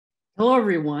Hello,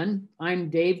 everyone. I'm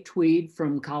Dave Tweed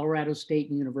from Colorado State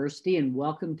University, and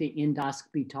welcome to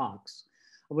Endoscopy Talks.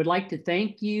 I would like to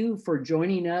thank you for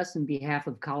joining us on behalf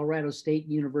of Colorado State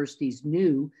University's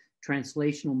new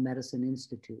Translational Medicine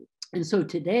Institute. And so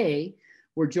today,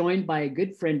 we're joined by a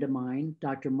good friend of mine,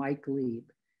 Dr. Mike Leib.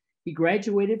 He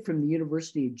graduated from the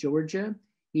University of Georgia.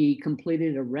 He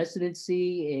completed a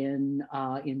residency in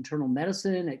internal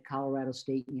medicine at Colorado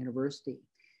State University.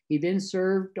 He then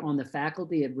served on the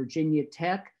faculty at Virginia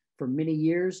Tech for many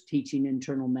years, teaching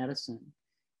internal medicine.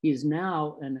 He is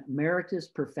now an emeritus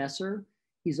professor.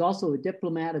 He's also a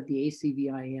diplomat of the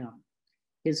ACVIM.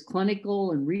 His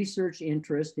clinical and research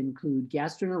interests include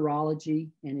gastroenterology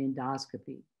and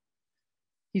endoscopy.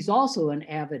 He's also an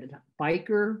avid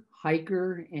biker,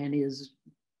 hiker, and is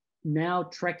now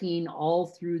trekking all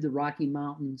through the Rocky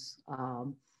Mountains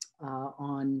on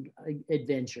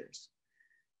adventures.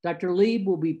 Dr. Leib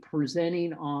will be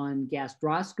presenting on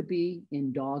gastroscopy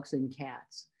in dogs and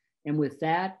cats. And with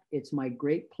that, it's my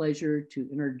great pleasure to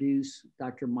introduce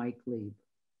Dr. Mike Leib.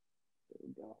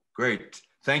 Great.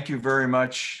 Thank you very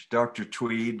much, Dr.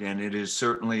 Tweed, and it is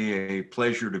certainly a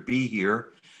pleasure to be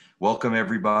here. Welcome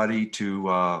everybody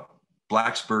to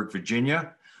Blacksburg,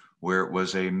 Virginia, where it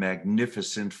was a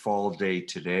magnificent fall day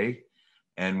today.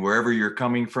 And wherever you're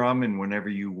coming from and whenever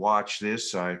you watch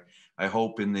this, I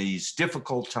hope in these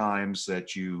difficult times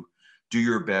that you do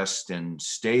your best and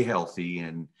stay healthy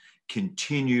and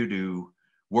continue to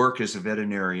work as a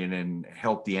veterinarian and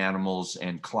help the animals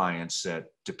and clients that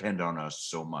depend on us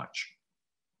so much.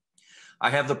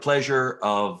 I have the pleasure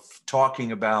of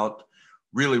talking about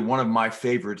really one of my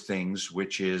favorite things,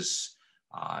 which is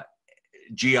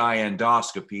GI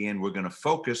endoscopy, and we're going to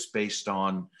focus based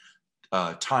on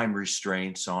time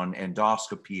restraints on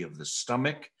endoscopy of the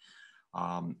stomach.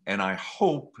 And I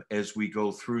hope as we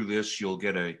go through this, you'll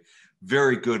get a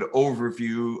very good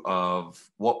overview of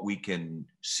what we can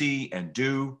see and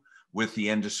do with the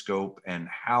endoscope and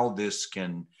how this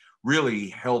can really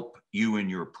help you in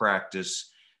your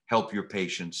practice, help your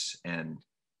patients, and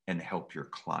help your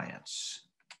clients.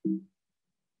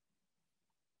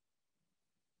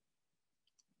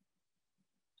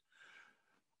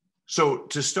 So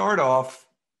to start off,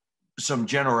 some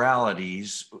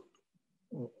generalities.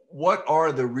 What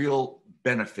are the real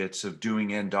benefits of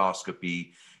doing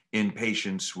endoscopy in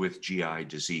patients with GI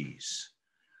disease?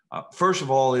 First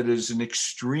of all, it is an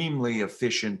extremely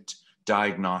efficient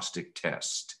diagnostic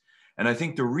test. And I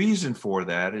think the reason for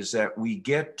that is that we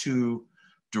get to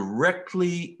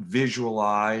directly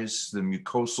visualize the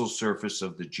mucosal surface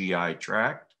of the GI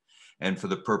tract, and for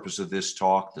the purpose of this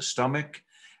talk, the stomach,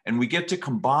 and we get to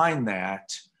combine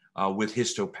that with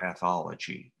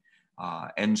histopathology.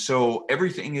 And so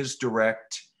everything is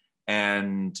direct,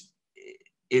 and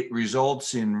it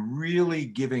results in really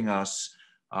giving us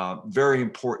very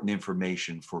important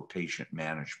information for patient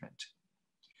management.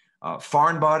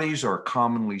 Foreign bodies are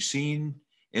commonly seen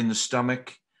in the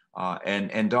stomach,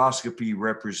 and endoscopy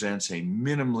represents a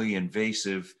minimally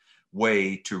invasive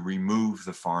way to remove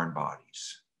the foreign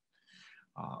bodies.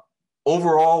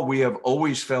 Overall, we have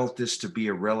always felt this to be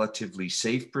a relatively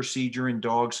safe procedure in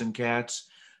dogs and cats.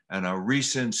 And a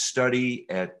recent study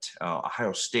at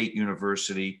Ohio State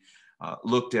University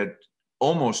looked at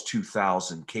almost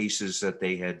 2,000 cases that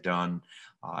they had done.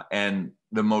 And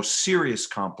the most serious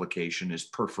complication is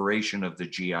perforation of the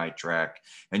GI tract.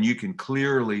 And you can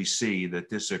clearly see that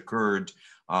this occurred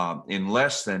in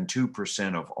less than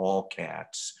 2% of all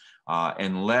cats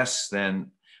and less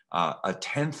than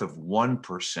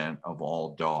 0.1% of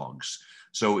all dogs.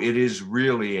 So it is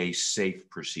really a safe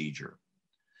procedure.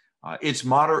 It's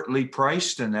moderately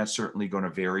priced, and that's certainly going to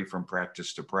vary from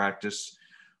practice to practice.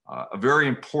 A very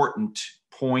important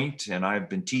point, and I've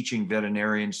been teaching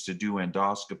veterinarians to do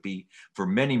endoscopy for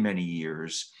many, many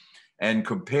years. And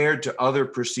compared to other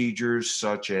procedures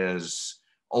such as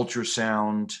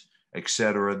ultrasound,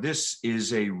 etc., this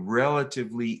is a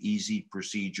relatively easy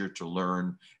procedure to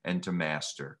learn and to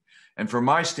master. And from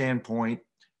my standpoint,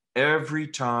 every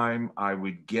time I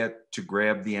would get to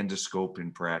grab the endoscope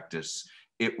in practice,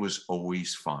 it was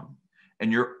always fun.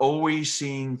 And you're always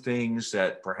seeing things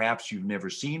that perhaps you've never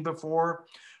seen before.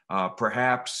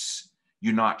 Perhaps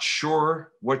you're not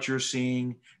sure what you're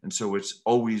seeing. And so it's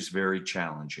always very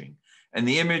challenging. And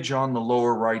the image on the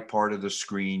lower right part of the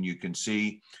screen, you can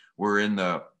see we're in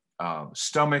the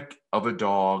stomach of a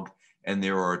dog, and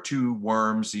there are two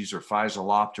worms. These are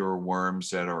Physoloptera worms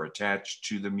that are attached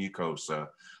to the mucosa.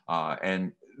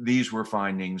 And these were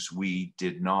findings we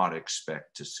did not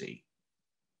expect to see.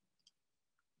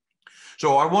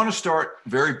 So I want to start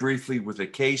very briefly with a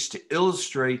case to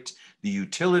illustrate the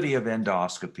utility of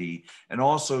endoscopy and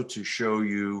also to show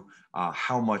you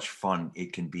how much fun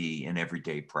it can be in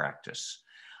everyday practice.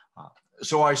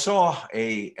 So I saw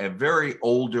a very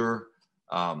older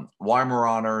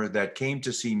Weimaraner that came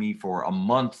to see me for a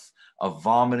month of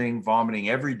vomiting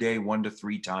every day, 1 to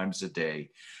 3 times a day.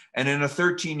 And in a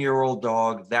 13-year-old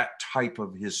dog, that type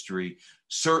of history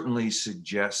certainly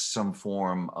suggests some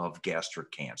form of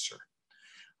gastric cancer.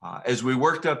 As we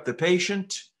worked up the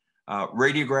patient,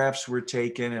 radiographs were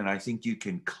taken, and I think you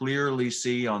can clearly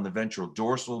see on the ventral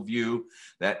dorsal view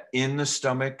that in the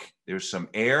stomach, there's some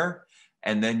air,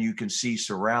 and then you can see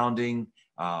surrounding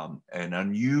an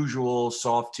unusual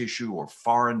soft tissue or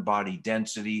foreign body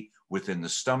density within the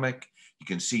stomach. You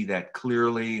can see that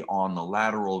clearly on the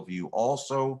lateral view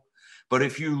also. But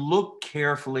if you look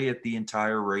carefully at the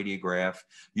entire radiograph,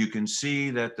 you can see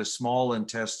that the small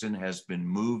intestine has been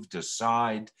moved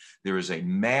aside. There is a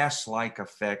mass-like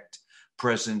effect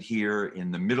present here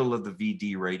in the middle of the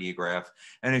VD radiograph.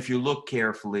 And if you look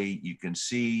carefully, you can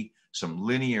see some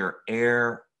linear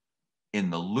air in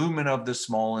the lumen of the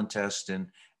small intestine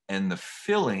and the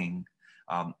filling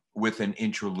with an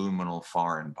intraluminal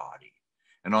foreign body.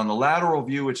 And on the lateral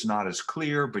view, it's not as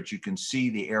clear, but you can see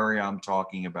the area I'm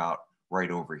talking about right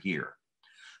over here.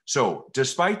 So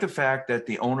despite the fact that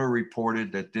the owner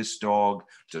reported that this dog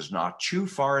does not chew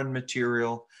foreign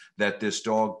material, that this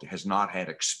dog has not had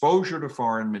exposure to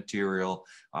foreign material,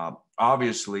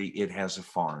 obviously it has a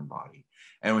foreign body.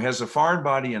 And it has a foreign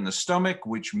body in the stomach,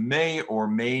 which may or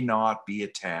may not be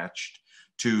attached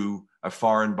to a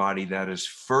foreign body that is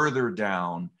further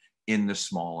down in the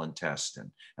small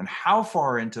intestine. And how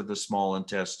far into the small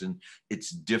intestine, it's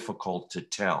difficult to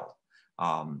tell.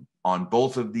 On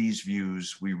both of these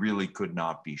views, we really could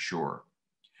not be sure.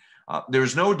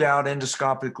 There's no doubt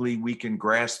endoscopically we can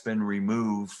grasp and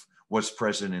remove what's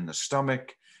present in the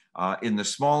stomach. In the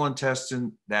small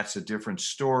intestine, that's a different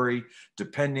story.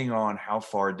 Depending on how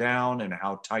far down and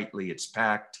how tightly it's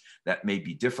packed, that may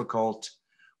be difficult.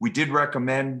 We did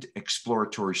recommend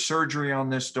exploratory surgery on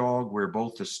this dog, where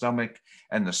both the stomach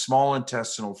and the small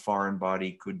intestinal foreign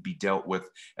body could be dealt with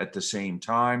at the same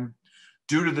time.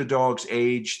 Due to the dog's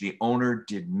age, the owner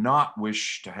did not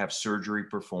wish to have surgery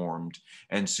performed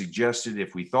and suggested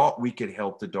if we thought we could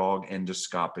help the dog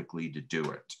endoscopically to do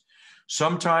it.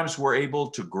 Sometimes we're able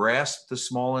to grasp the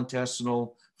small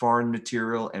intestinal foreign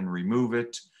material and remove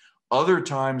it. Other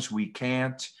times we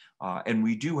can't, and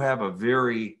we do have a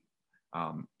very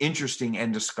interesting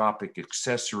endoscopic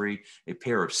accessory, a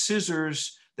pair of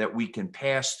scissors that we can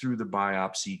pass through the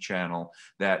biopsy channel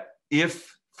that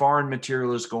if foreign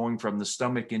material is going from the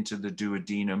stomach into the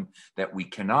duodenum that we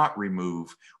cannot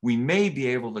remove, we may be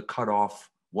able to cut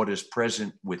off what is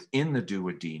present within the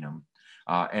duodenum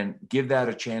and give that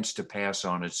a chance to pass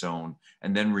on its own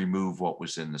and then remove what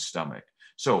was in the stomach.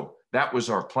 So that was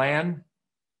our plan.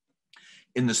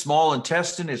 In the small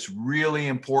intestine, it's really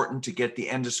important to get the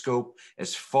endoscope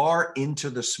as far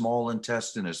into the small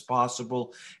intestine as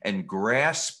possible and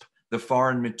grasp the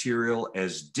foreign material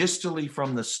as distally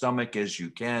from the stomach as you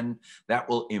can. That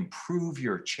will improve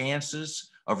your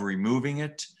chances of removing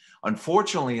it.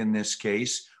 Unfortunately, in this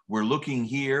case, we're looking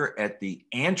here at the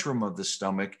antrum of the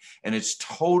stomach, and it's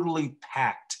totally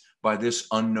packed by this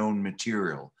unknown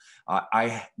material.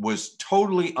 I was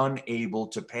totally unable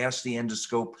to pass the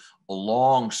endoscope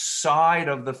alongside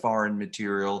of the foreign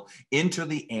material into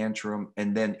the antrum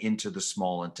and then into the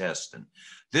small intestine.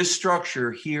 This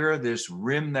structure here, this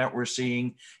rim that we're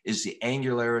seeing, is the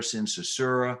angularis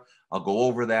incisura. I'll go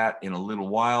over that in a little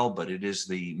while, but it is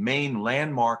the main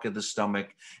landmark of the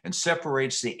stomach and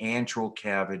separates the antral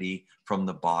cavity from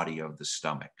the body of the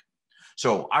stomach.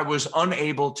 So I was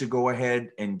unable to go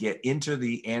ahead and get into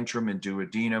the antrum and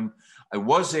duodenum. I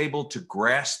was able to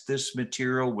grasp this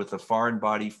material with a foreign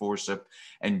body forceps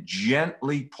and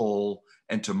gently pull,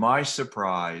 and to my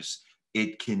surprise,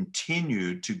 it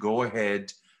continued to go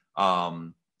ahead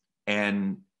and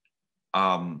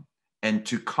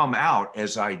to come out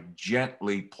as I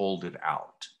gently pulled it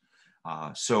out.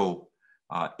 So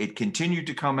it continued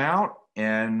to come out,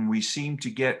 and we seemed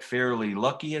to get fairly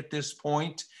lucky at this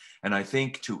point. And I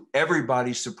think to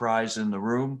everybody's surprise in the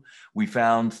room, we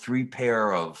found 3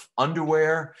 pair of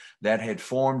underwear that had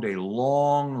formed a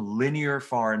long linear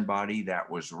foreign body that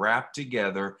was wrapped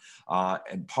together.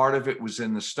 And part of it was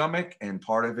in the stomach and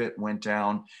part of it went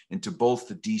down into both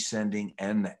the descending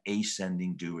and the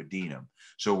ascending duodenum.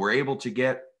 So we're able to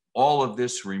get all of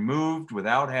this removed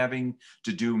without having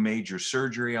to do major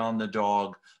surgery on the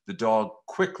dog. The dog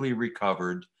quickly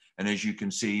recovered. And as you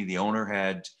can see, the owner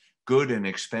had good and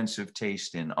expensive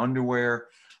taste in underwear.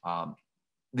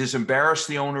 This embarrassed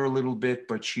the owner a little bit,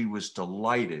 but she was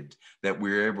delighted that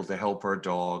we were able to help our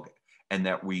dog and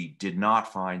that we did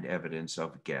not find evidence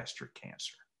of gastric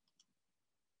cancer.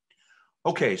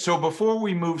 Okay, so before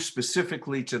we move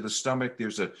specifically to the stomach,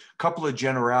 there's a couple of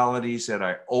generalities that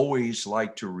I always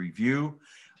like to review.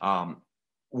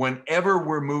 Whenever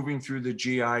we're moving through the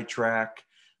GI tract,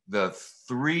 the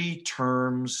three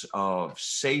terms of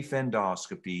safe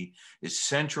endoscopy is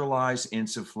centralize,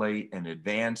 insufflate, and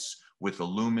advance with the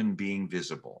lumen being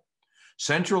visible.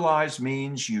 Centralize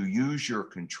means you use your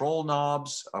control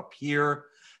knobs up here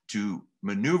to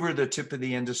maneuver the tip of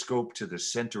the endoscope to the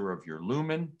center of your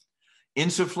lumen.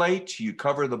 Insufflate, you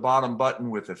cover the bottom button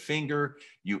with a finger,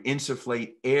 you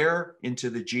insufflate air into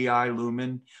the GI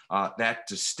lumen. That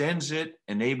distends it,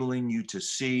 enabling you to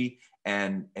see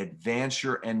and advance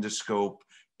your endoscope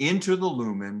into the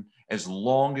lumen as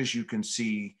long as you can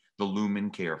see the lumen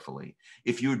carefully.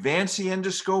 If you advance the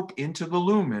endoscope into the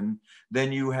lumen,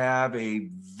 then you have a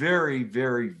very,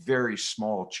 very, very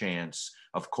small chance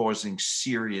of causing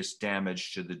serious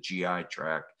damage to the GI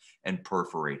tract and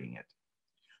perforating it.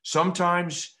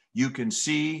 Sometimes you can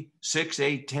see 6,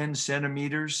 8, 10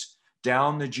 centimeters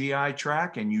down the GI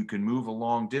tract and you can move a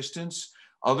long distance.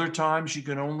 Other times you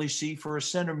can only see for a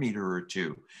centimeter or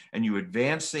two, and you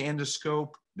advance the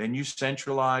endoscope, then you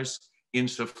centralize,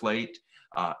 insufflate,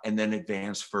 and then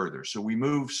advance further. So we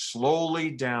move slowly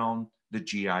down the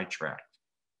GI tract.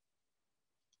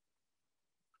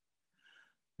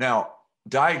 Now,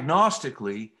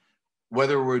 diagnostically,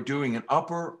 whether we're doing an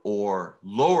upper or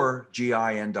lower GI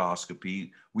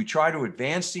endoscopy, we try to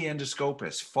advance the endoscope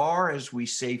as far as we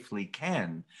safely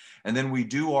can, and then we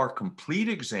do our complete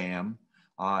exam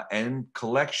and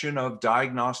collection of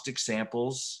diagnostic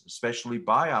samples, especially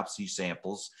biopsy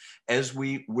samples, as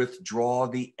we withdraw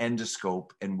the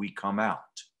endoscope and we come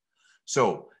out.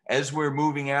 So as we're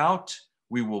moving out,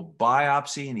 we will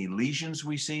biopsy any lesions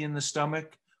we see in the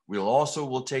stomach.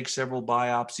 We'll take several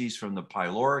biopsies from the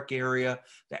pyloric area,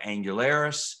 the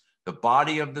angularis, the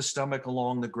body of the stomach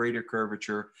along the greater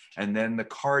curvature, and then the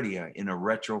cardia in a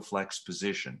retroflex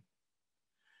position.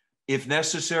 If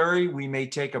necessary, we may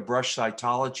take a brush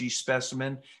cytology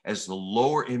specimen, as the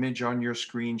lower image on your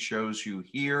screen shows you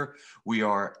here. We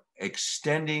are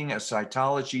extending a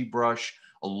cytology brush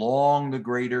along the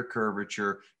greater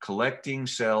curvature, collecting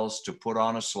cells to put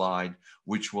on a slide,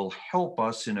 which will help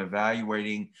us in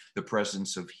evaluating the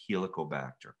presence of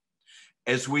Helicobacter.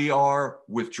 As we are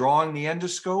withdrawing the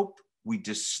endoscope, we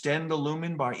distend the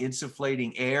lumen by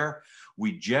insufflating air.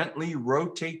 We gently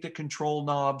rotate the control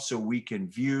knob so we can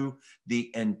view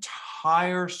the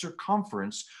entire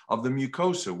circumference of the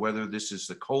mucosa, whether this is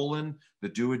the colon, the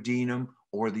duodenum,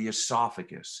 or the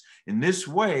esophagus. In this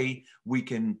way, we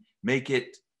can make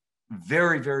it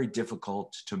very, very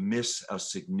difficult to miss a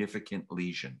significant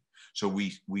lesion. So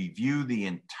we view the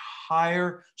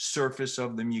entire surface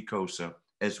of the mucosa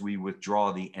as we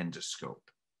withdraw the endoscope.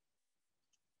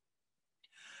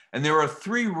 And there are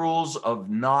 3 rules of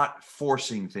not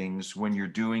forcing things when you're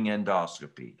doing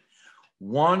endoscopy.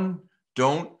 1,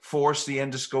 don't force the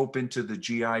endoscope into the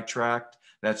GI tract.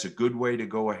 That's a good way to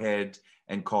go ahead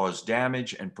and cause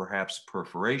damage and perhaps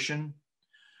perforation.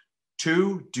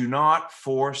 2, do not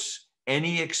force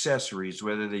any accessories,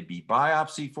 whether they be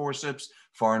biopsy forceps,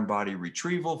 foreign body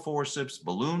retrieval forceps,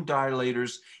 balloon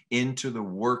dilators, into the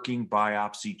working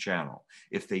biopsy channel.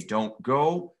 If they don't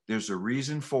go, there's a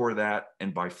reason for that,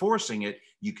 and by forcing it,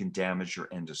 you can damage your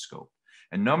endoscope.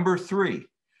 And number 3,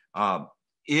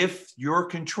 if your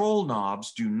control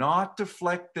knobs do not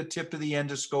deflect the tip of the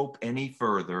endoscope any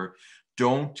further,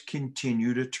 don't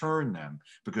continue to turn them,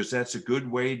 because that's a good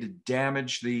way to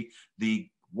damage the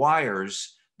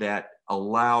wires that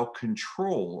allow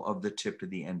control of the tip of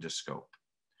the endoscope.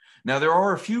 Now, there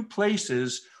are a few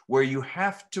places where you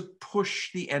have to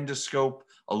push the endoscope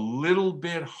a little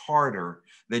bit harder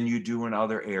than you do in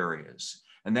other areas.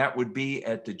 And that would be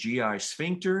at the GI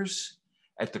sphincters,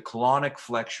 at the colonic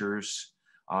flexures,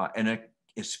 and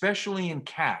especially in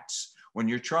cats. When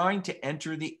you're trying to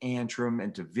enter the antrum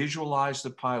and to visualize the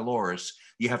pylorus,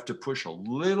 you have to push a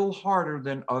little harder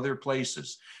than other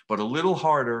places, but a little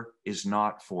harder is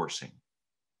not forcing.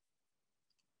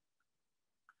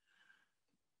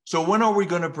 So when are we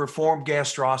going to perform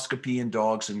gastroscopy in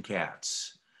dogs and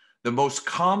cats? The most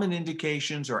common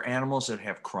indications are animals that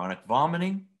have chronic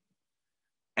vomiting,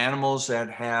 animals that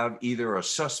have either a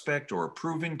suspect or a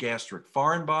proven gastric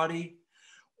foreign body,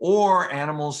 or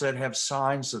animals that have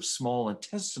signs of small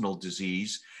intestinal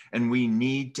disease, and we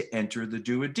need to enter the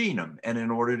duodenum. And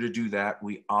in order to do that,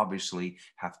 we obviously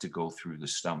have to go through the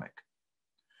stomach.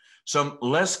 Some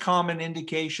less common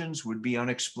indications would be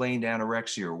unexplained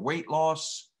anorexia or weight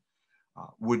loss,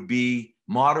 would be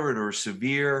moderate or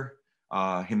severe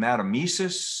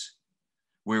hematemesis,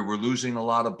 where we're losing a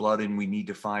lot of blood and we need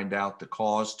to find out the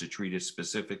cause to treat it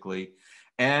specifically.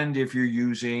 And if you're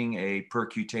using a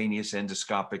percutaneous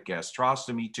endoscopic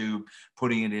gastrostomy tube,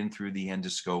 putting it in through the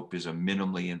endoscope is a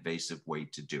minimally invasive way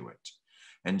to do it.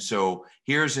 And so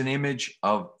here's an image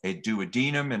of a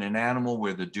duodenum in an animal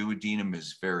where the duodenum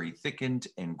is very thickened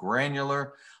and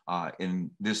granular.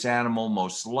 And this animal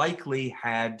most likely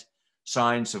had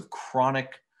signs of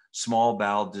chronic small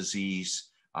bowel disease,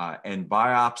 and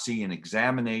biopsy and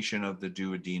examination of the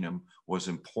duodenum was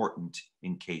important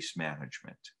in case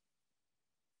management.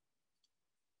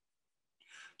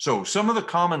 So some of the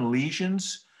common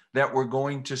lesions that we're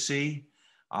going to see,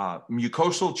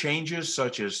 mucosal changes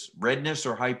such as redness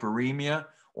or hyperemia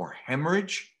or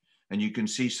hemorrhage. And you can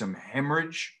see some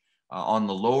hemorrhage on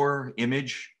the lower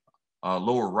image,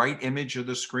 lower right image of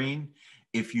the screen.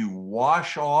 If you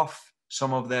wash off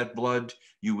some of that blood,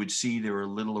 you would see there are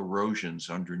little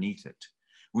erosions underneath it.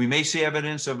 We may see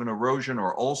evidence of an erosion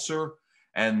or ulcer,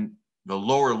 and the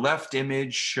lower left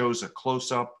image shows a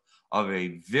close-up of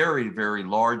a very, very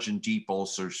large and deep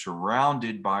ulcer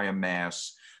surrounded by a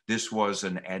mass. This was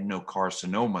an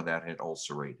adenocarcinoma that had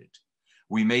ulcerated.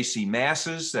 We may see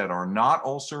masses that are not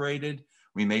ulcerated.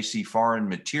 We may see foreign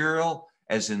material,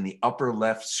 as in the upper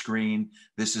left screen.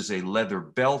 This is a leather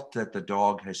belt that the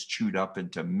dog has chewed up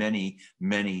into many,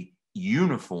 many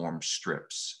uniform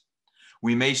strips.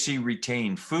 We may see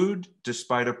retained food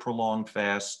despite a prolonged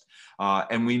fast,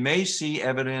 and we may see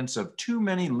evidence of too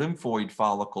many lymphoid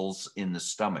follicles in the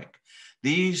stomach.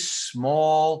 These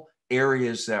small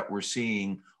areas that we're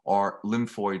seeing are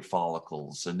lymphoid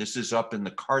follicles, and this is up in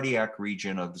the cardiac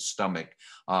region of the stomach.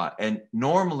 And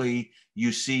normally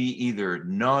you see either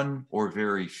none or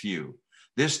very few.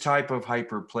 This type of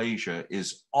hyperplasia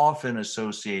is often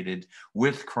associated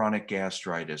with chronic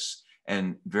gastritis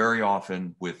and very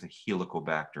often with a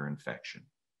Helicobacter infection.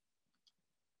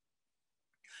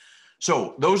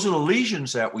 So those are the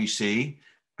lesions that we see.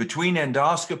 Between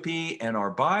endoscopy and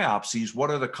our biopsies, what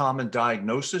are the common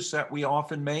diagnoses that we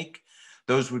often make?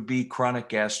 Those would be chronic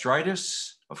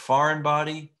gastritis, a foreign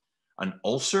body, an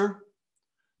ulcer,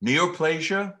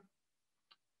 neoplasia.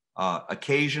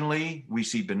 Occasionally we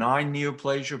see benign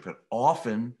neoplasia, but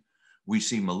often we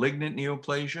see malignant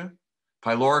neoplasia.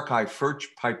 Pyloric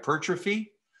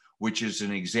hypertrophy, which is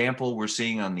an example we're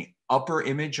seeing on the upper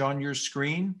image on your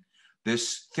screen.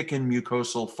 This thickened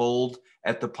mucosal fold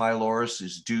at the pylorus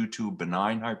is due to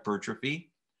benign hypertrophy.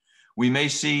 We may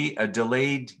see a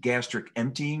delayed gastric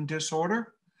emptying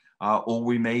disorder, or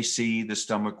we may see the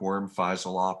stomach worm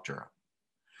Physoloptera.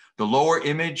 The lower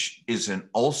image is an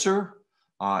ulcer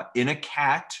in a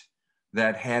cat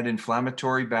that had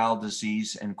inflammatory bowel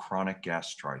disease and chronic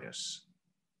gastritis.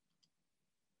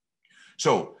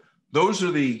 So those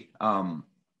are the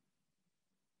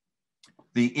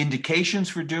indications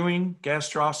for doing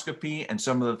gastroscopy and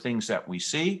some of the things that we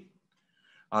see.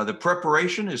 The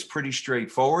preparation is pretty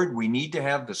straightforward. We need to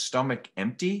have the stomach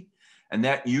empty, and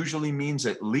that usually means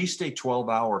at least a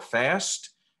 12-hour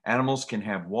fast. Animals can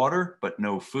have water, but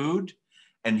no food.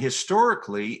 And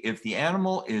historically, if the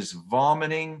animal is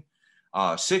vomiting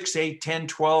 6, 8, 10,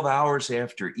 12 hours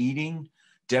after eating,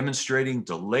 demonstrating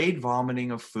delayed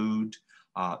vomiting of food,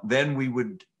 then we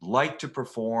would like to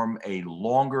perform a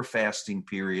longer fasting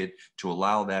period to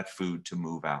allow that food to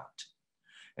move out.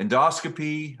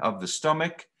 Endoscopy of the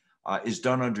stomach is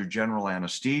done under general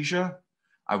anesthesia.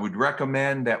 I would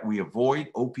recommend that we avoid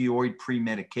opioid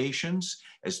pre-medications,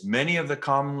 as many of the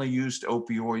commonly used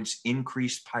opioids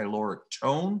increase pyloric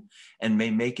tone and may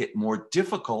make it more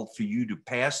difficult for you to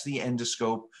pass the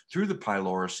endoscope through the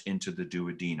pylorus into the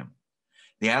duodenum.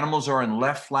 The animals are in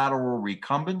left lateral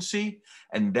recumbency,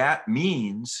 and that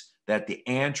means that the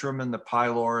antrum and the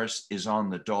pylorus is on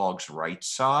the dog's right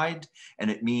side, and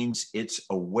it means it's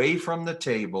away from the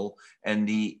table, and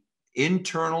the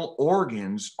internal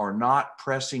organs are not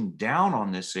pressing down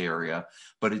on this area,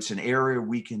 but it's an area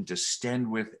we can distend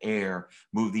with air,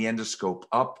 move the endoscope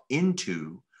up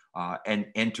into, and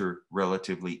enter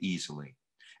relatively easily.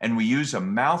 And we use a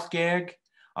mouth gag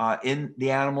in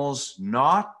the animals,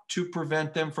 not to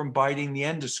prevent them from biting the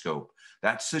endoscope.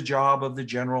 That's the job of the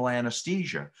general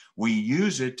anesthesia. We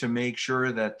use it to make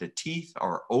sure that the teeth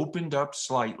are opened up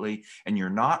slightly and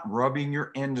you're not rubbing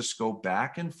your endoscope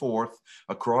back and forth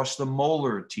across the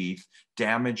molar teeth,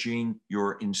 damaging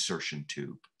your insertion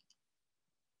tube.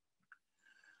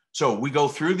 So we go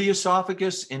through the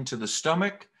esophagus into the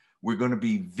stomach. We're going to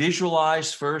be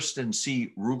visualized first and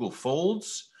see rugal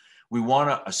folds. We want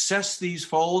to assess these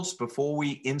folds before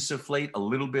we insufflate a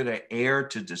little bit of air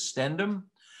to distend them.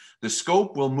 The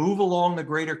scope will move along the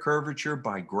greater curvature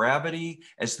by gravity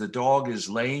as the dog is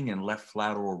laying in left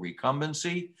lateral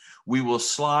recumbency. We will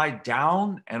slide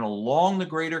down and along the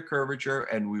greater curvature,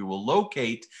 and we will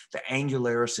locate the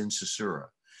angularis incisura.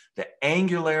 The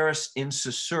angularis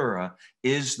incisura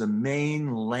is the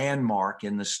main landmark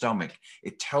in the stomach.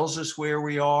 It tells us where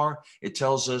we are. It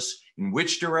tells us in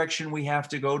which direction we have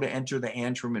to go to enter the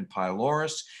antrum and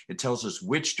pylorus. It tells us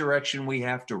which direction we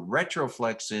have to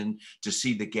retroflex in to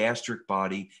see the gastric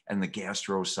body and the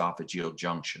gastroesophageal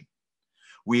junction.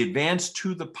 We advance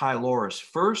to the pylorus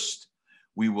first.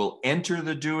 We will enter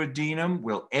the duodenum.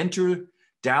 We'll enter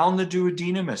down the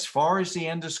duodenum as far as the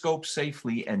endoscope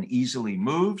safely and easily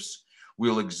moves.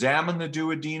 We'll examine the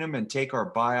duodenum and take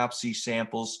our biopsy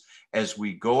samples as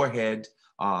we go ahead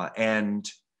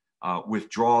and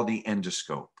withdraw the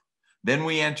endoscope. Then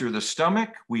we enter the stomach.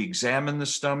 We examine the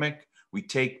stomach. We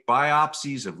take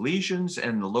biopsies of lesions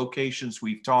and the locations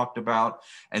we've talked about.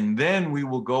 And then we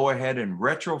will go ahead and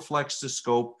retroflex the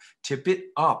scope, tip it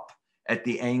up at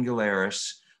the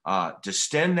angularis,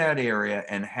 distend that area,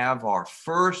 and have our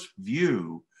first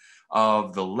view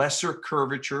of the lesser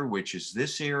curvature, which is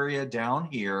this area down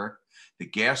here, the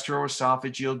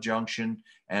gastroesophageal junction,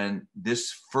 and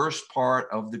this first part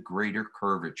of the greater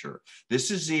curvature.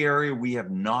 This is the area we have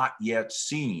not yet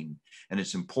seen, and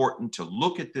it's important to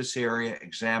look at this area,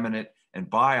 examine it, and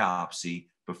biopsy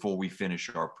before we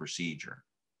finish our procedure.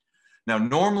 Now,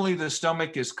 normally the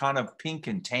stomach is kind of pink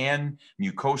and tan,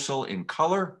 mucosal in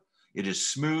color. It is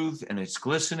smooth and it's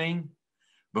glistening.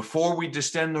 Before we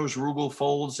distend those rugal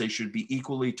folds, they should be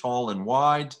equally tall and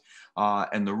wide.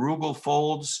 And the rugal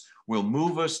folds will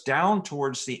move us down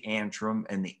towards the antrum,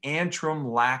 and the antrum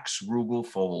lacks rugal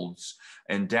folds.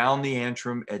 And down the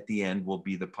antrum at the end will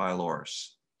be the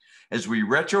pylorus. As we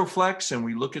retroflex and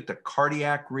we look at the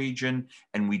cardiac region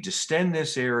and we distend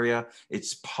this area,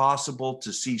 it's possible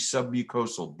to see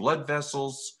submucosal blood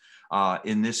vessels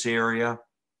in this area.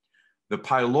 The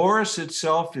pylorus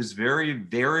itself is very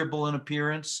variable in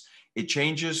appearance. It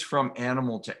changes from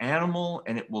animal to animal,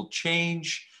 and it will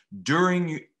change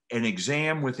during an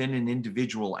exam within an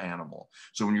individual animal.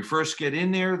 So when you first get in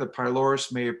there, the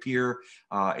pylorus may appear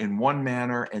in one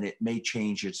manner, and it may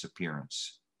change its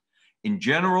appearance. In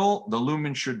general, the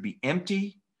lumen should be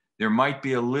empty. There might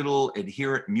be a little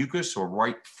adherent mucus or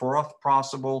white froth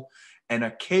possible, and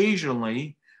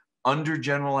occasionally, under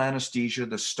general anesthesia,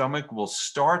 the stomach will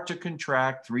start to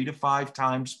contract 3 to 5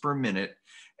 times per minute.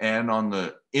 And on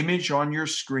the image on your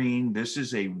screen, this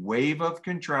is a wave of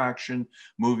contraction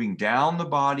moving down the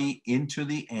body into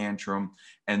the antrum.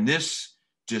 And this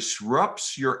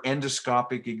disrupts your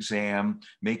endoscopic exam,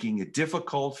 making it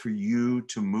difficult for you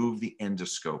to move the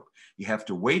endoscope. You have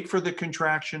to wait for the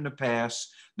contraction to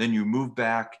pass, then you move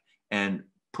back and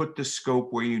put the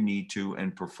scope where you need to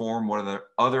and perform whatever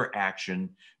other action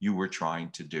you were trying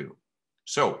to do.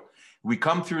 So we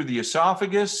come through the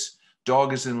esophagus,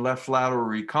 dog is in left lateral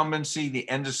recumbency, the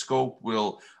endoscope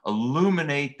will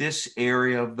illuminate this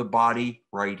area of the body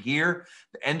right here.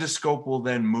 The endoscope will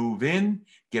then move in,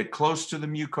 get close to the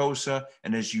mucosa,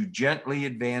 and as you gently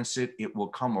advance it, it will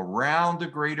come around the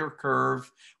greater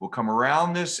curve, will come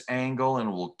around this angle,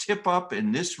 and will tip up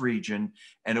in this region,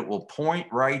 and it will point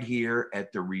right here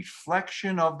at the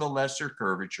reflection of the lesser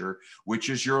curvature,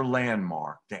 which is your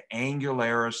landmark, the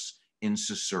angularis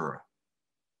incisura.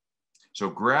 So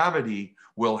gravity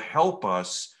will help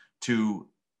us to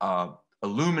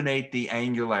illuminate the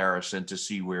angularis and to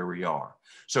see where we are.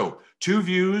 So 2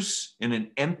 views in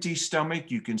an empty stomach.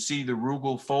 You can see the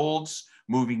rugal folds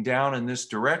moving down in this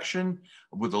direction.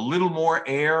 With a little more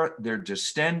air, they're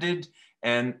distended.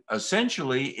 And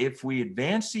essentially, if we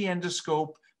advance the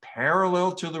endoscope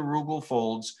parallel to the rugal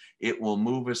folds, it will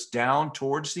move us down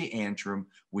towards the antrum,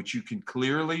 which you can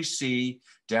clearly see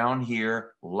down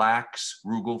here lacks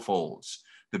rugal folds.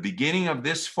 The beginning of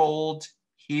this fold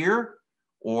here,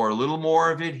 or a little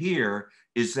more of it here,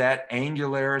 is that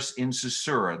angularis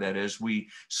incisura, that as we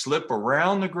slip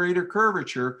around the greater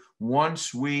curvature,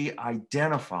 once we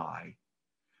identify,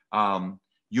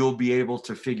 you'll be able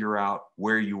to figure out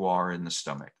where you are in the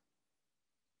stomach.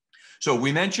 So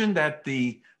we mentioned that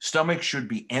the stomach should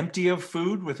be empty of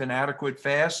food with an adequate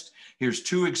fast. Here's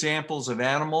 2 examples of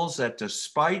animals that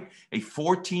despite a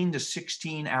 14 to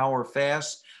 16 hour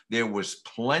fast, there was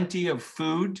plenty of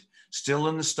food still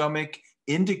in the stomach,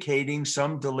 indicating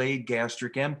some delayed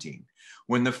gastric emptying.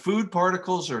 When the food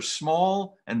particles are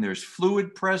small and there's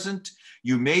fluid present,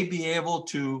 you may be able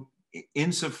to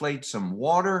insufflate some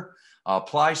water.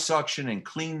 Apply suction and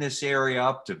clean this area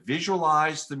up to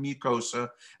visualize the mucosa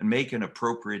and make an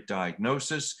appropriate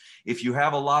diagnosis. If you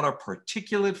have a lot of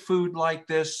particulate food like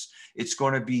this, it's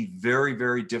going to be very,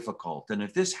 very difficult. And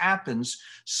if this happens,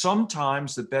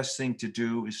 sometimes the best thing to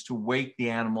do is to wake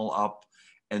the animal up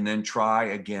and then try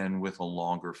again with a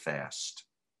longer fast.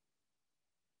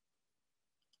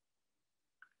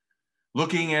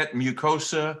 Looking at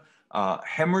mucosa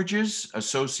hemorrhages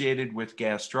associated with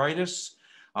gastritis,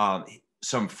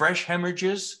 some fresh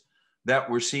hemorrhages that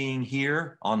we're seeing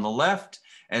here on the left,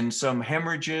 and some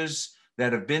hemorrhages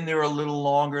that have been there a little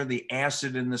longer, the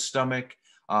acid in the stomach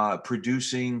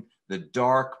producing the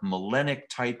dark melenic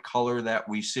type color that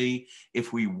we see.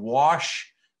 If we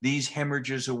wash these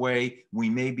hemorrhages away, we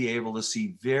may be able to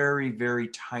see very, very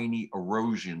tiny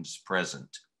erosions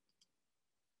present.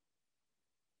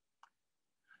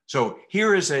 So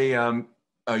here is a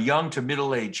young to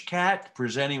middle-aged cat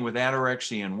presenting with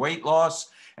anorexia and weight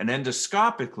loss, and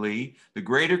endoscopically, the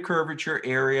greater curvature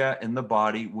area in the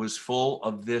body was full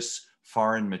of this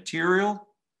foreign material.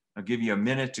 I'll give you a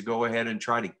minute to go ahead and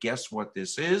try to guess what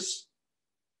this is.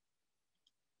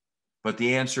 But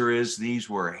the answer is these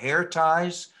were hair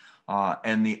ties,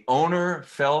 and the owner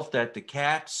felt that the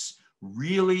cats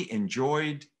really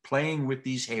enjoyed playing with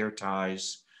these hair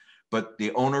ties, but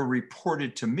the owner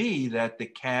reported to me that the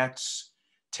cats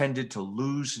tended to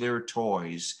lose their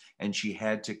toys and she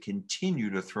had to continue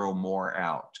to throw more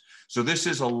out. So this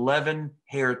is 11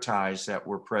 hair ties that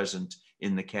were present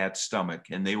in the cat's stomach,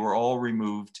 and they were all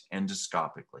removed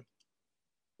endoscopically.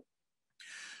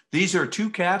 These are two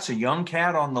cats, a young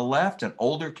cat on the left, an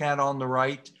older cat on the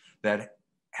right, that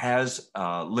has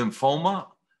lymphoma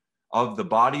of the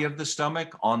body of the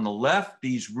stomach. On the left,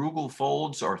 these rugal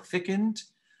folds are thickened.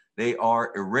 They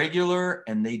are irregular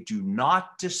and they do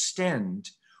not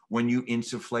distend when you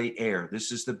insufflate air.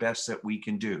 This is the best that we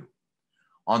can do.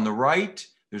 On the right,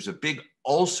 there's a big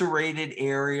ulcerated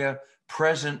area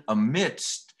present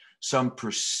amidst some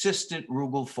persistent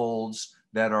rugal folds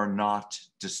that are not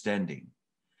distending.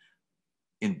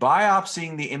 In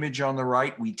biopsying the image on the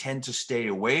right, we tend to stay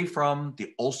away from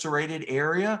the ulcerated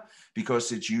area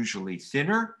because it's usually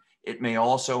thinner. It may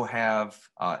also have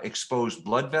exposed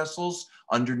blood vessels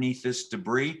underneath this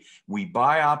debris. We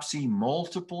biopsy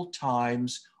multiple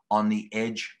times on the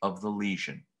edge of the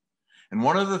lesion. And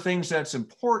one of the things that's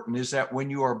important is that when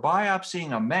you are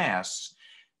biopsying a mass,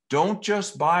 don't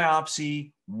just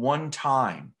biopsy one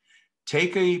time.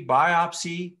 Take a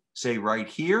biopsy, say right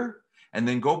here, and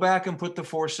then go back and put the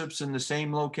forceps in the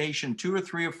same location 2 or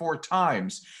 3 or 4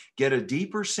 times. Get a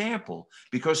deeper sample,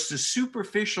 because the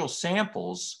superficial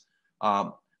samples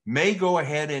may go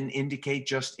ahead and indicate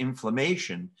just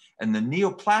inflammation, and the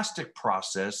neoplastic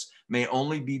process may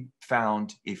only be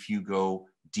found if you go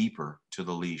deeper to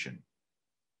the lesion.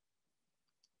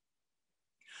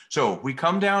 So we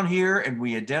come down here and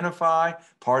we identify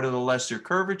part of the lesser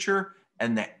curvature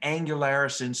and the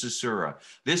angularis incisura.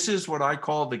 This is what I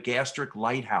call the gastric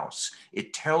lighthouse.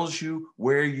 It tells you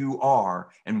where you are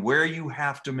and where you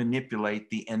have to manipulate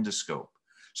the endoscope.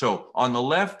 So on the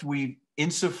left, we've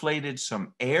insufflated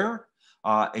some air,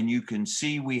 and you can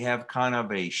see we have kind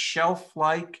of a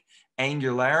shelf-like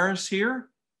angularis here.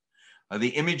 The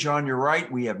image on your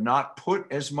right, we have not put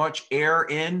as much air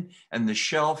in, and the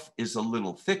shelf is a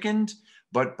little thickened.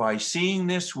 But by seeing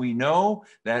this, we know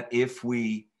that if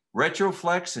we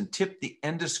retroflex and tip the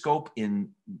endoscope in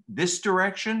this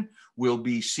direction, we'll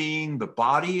be seeing the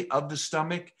body of the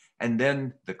stomach and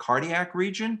then the cardiac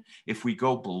region. If we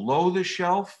go below the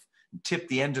shelf, tip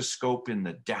the endoscope in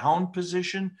the down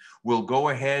position, we'll go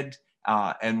ahead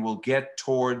and we'll get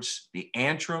towards the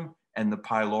antrum and the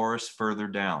pylorus further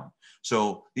down.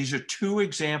 So these are 2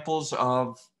 examples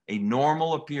of a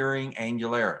normal appearing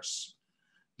angularis.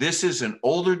 This is an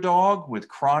older dog with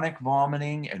chronic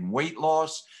vomiting and weight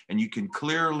loss, and you can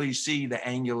clearly see the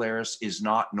angularis is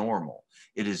not normal.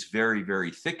 It is very,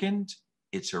 very thickened.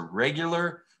 It's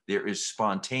irregular. There is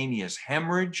spontaneous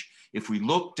hemorrhage. If we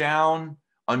look down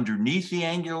underneath the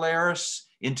angularis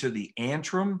into the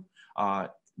antrum,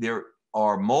 there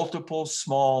are multiple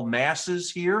small masses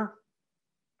here.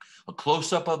 A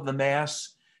close-up of the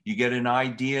mass, you get an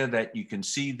idea that you can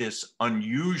see this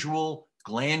unusual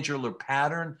glandular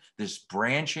pattern, this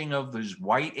branching of these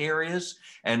white areas.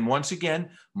 And once again,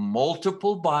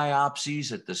 multiple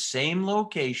biopsies at the same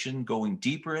location going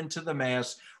deeper into the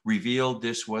mass revealed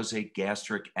this was a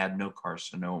gastric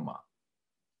adenocarcinoma.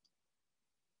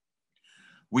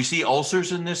 We see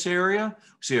ulcers in this area.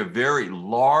 We see a very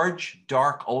large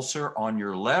dark ulcer on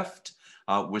your left.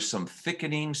 with some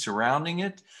thickening surrounding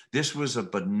it. This was a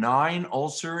benign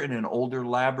ulcer in an older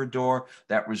Labrador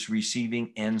that was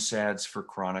receiving NSAIDs for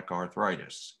chronic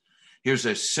arthritis. Here's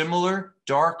a similar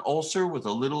dark ulcer with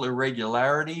a little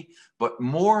irregularity, but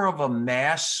more of a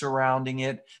mass surrounding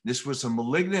it. This was a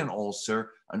malignant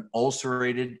ulcer, an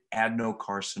ulcerated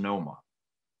adenocarcinoma.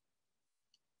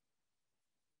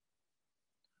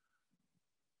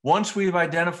 Once we've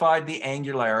identified the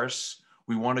angularis,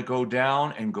 we want to go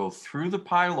down and go through the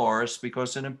pylorus,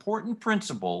 because an important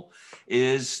principle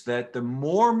is that the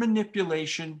more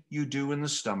manipulation you do in the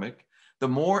stomach, the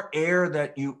more air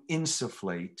that you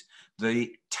insufflate,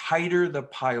 the tighter the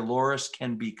pylorus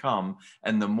can become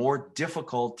and the more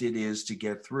difficult it is to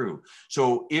get through.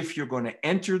 So if you're going to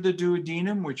enter the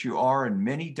duodenum, which you are in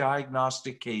many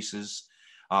diagnostic cases,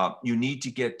 you need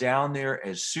to get down there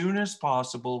as soon as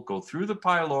possible, go through the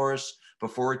pylorus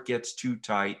before it gets too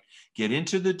tight, get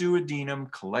into the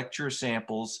duodenum, collect your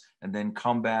samples, and then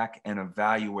come back and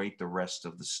evaluate the rest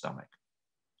of the stomach.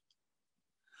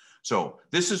 So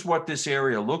this is what this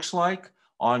area looks like.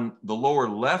 On the lower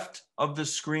left of the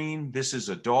screen, this is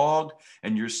a dog,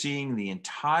 and you're seeing the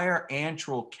entire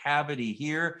antral cavity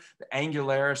here. The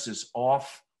angularis is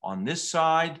off on this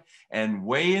side, and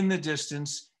way in the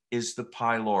distance is the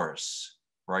pylorus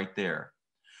right there.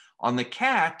 On the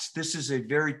cat, this is a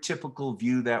very typical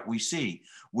view that we see.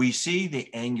 We see the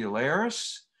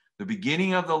angularis, the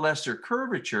beginning of the lesser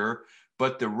curvature,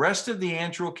 but the rest of the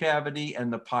antral cavity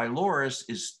and the pylorus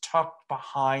is tucked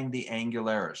behind the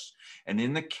angularis. And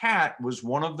in the cat was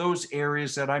one of those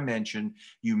areas that I mentioned,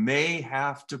 you may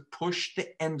have to push the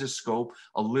endoscope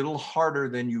a little harder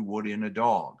than you would in a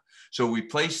dog. So we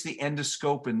place the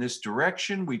endoscope in this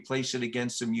direction, we place it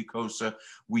against the mucosa,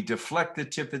 we deflect the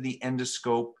tip of the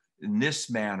endoscope in this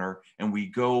manner, and we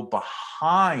go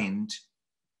behind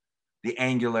the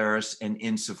angularis and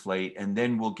insufflate, and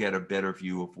then we'll get a better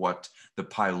view of what the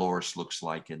pylorus looks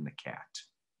like in the cat.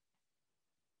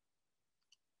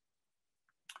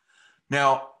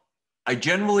 Now, I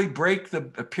generally break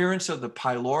the appearance of the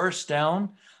pylorus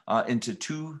down into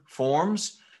two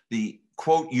forms. The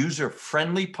quote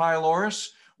user-friendly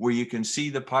pylorus, where you can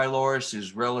see the pylorus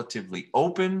is relatively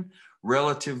open,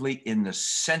 relatively in the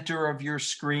center of your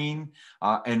screen,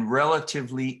 and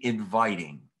relatively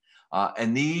inviting.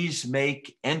 And these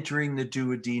make entering the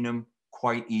duodenum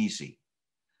quite easy.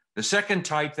 The second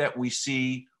type that we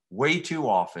see way too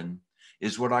often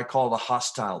is what I call the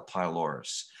hostile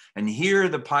pylorus. And here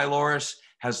the pylorus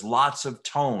has lots of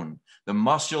tone. The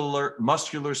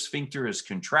muscular sphincter is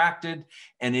contracted,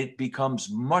 and it becomes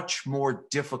much more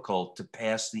difficult to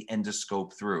pass the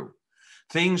endoscope through.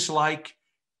 Things like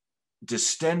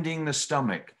distending the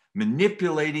stomach,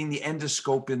 manipulating the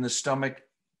endoscope in the stomach,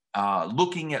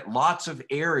 looking at lots of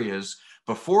areas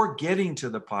before getting to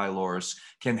the pylorus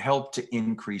can help to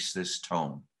increase this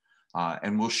tone.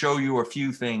 And we'll show you a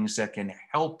few things that can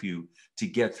help you to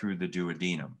get through the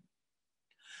duodenum.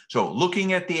 So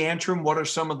looking at the antrum, what are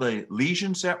some of the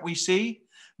lesions that we see?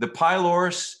 The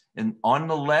pylorus on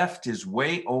the left is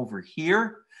way over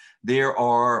here. There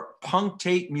are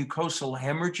punctate mucosal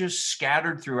hemorrhages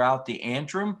scattered throughout the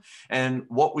antrum. And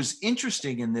what was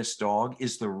interesting in this dog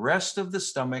is the rest of the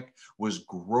stomach was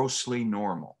grossly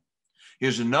normal.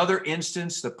 Here's another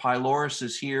instance. The pylorus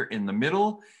is here in the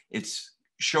middle. It's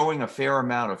showing a fair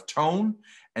amount of tone,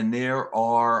 and there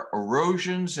are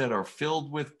erosions that are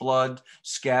filled with blood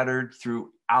scattered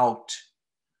throughout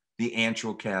the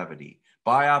antral cavity.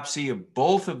 Biopsy of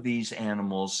both of these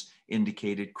animals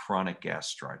indicated chronic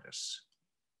gastritis.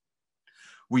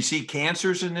 We see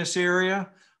cancers in this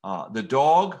area. The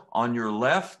dog on your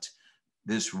left,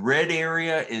 this red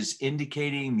area is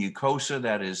indicating mucosa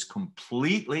that is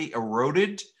completely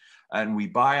eroded, and we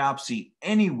biopsy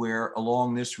anywhere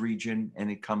along this region and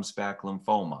it comes back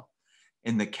lymphoma.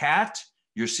 In the cat,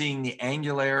 you're seeing the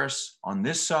angularis on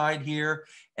this side here,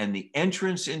 and the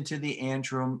entrance into the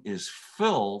antrum is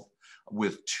filled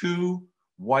with two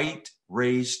white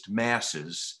raised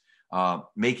masses,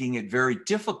 making it very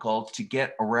difficult to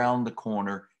get around the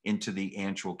corner into the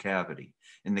antral cavity.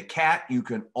 In the cat, you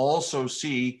can also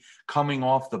see coming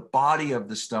off the body of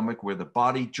the stomach where the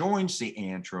body joins the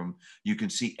antrum, you can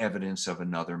see evidence of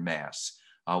another mass.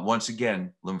 Once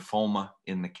again, lymphoma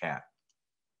in the cat.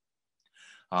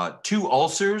 Two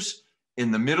ulcers. In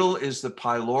the middle is the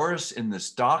pylorus in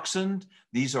this dachshund.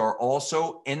 These are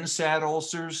also NSAID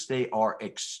ulcers. They are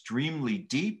extremely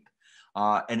deep,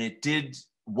 and it did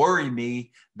worry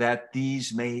me that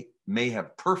these may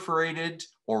have perforated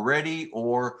already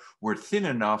or were thin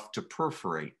enough to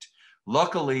perforate.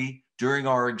 Luckily, During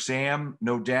our exam,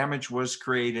 no damage was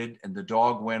created, and the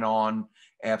dog went on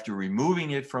after removing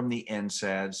it from the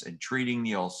NSAIDs and treating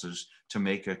the ulcers to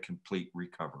make a complete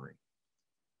recovery.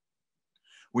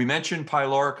 We mentioned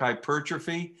pyloric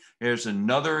hypertrophy. There's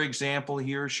another example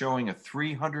here showing a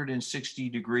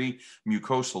 360-degree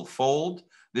mucosal fold.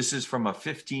 This is from a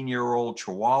 15-year-old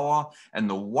Chihuahua, and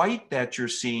the white that you're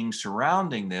seeing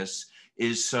surrounding this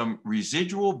is some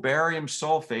residual barium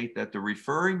sulfate that the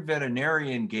referring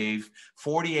veterinarian gave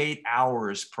 48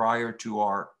 hours prior to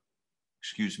our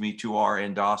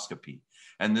endoscopy.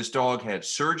 And this dog had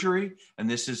surgery, and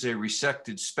this is a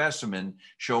resected specimen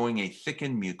showing a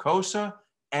thickened mucosa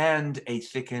and a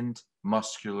thickened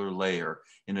muscular layer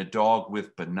in a dog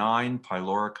with benign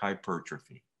pyloric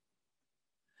hypertrophy.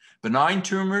 Benign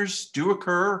tumors do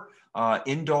occur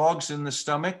in dogs in the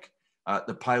stomach.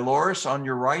 The pylorus on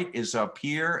your right is up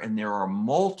here, and there are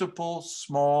multiple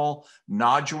small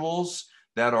nodules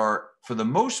that are, for the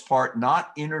most part,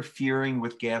 not interfering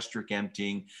with gastric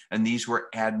emptying, and these were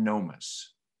adenomas.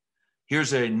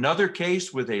 Here's another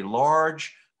case with a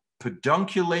large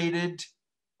pedunculated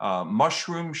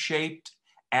mushroom-shaped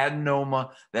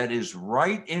adenoma that is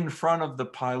right in front of the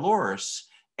pylorus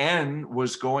and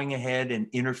was going ahead and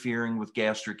interfering with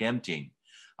gastric emptying.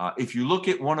 If you look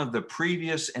at one of the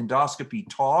previous endoscopy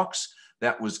talks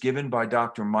that was given by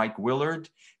Dr. Mike Willard,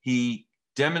 he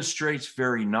demonstrates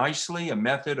very nicely a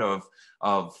method of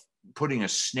putting a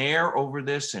snare over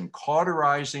this and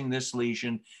cauterizing this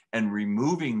lesion and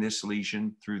removing this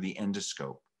lesion through the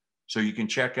endoscope. So you can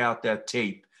check out that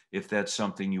tape if that's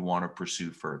something you want to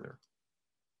pursue further.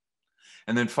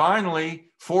 And then finally,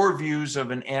 4 views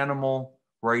of an animal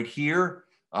right here,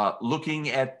 looking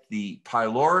at the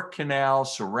pyloric canal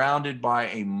surrounded by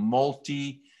a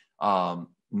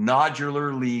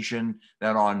multi-nodular lesion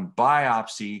that on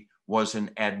biopsy was an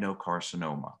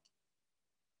adenocarcinoma.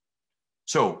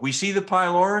 So we see the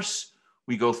pylorus,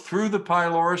 we go through the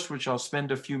pylorus, which I'll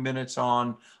spend a few minutes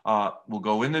on. We'll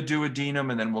go in the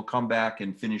duodenum, and then we'll come back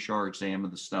and finish our exam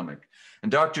of the stomach.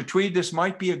 And Dr. Tweed, this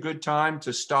might be a good time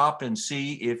to stop and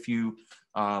see if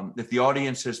the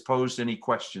audience has posed any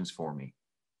questions for me.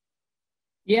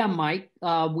 Yeah, Mike,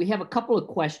 we have a couple of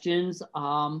questions. 2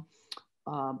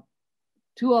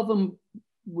 of them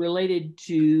related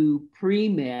to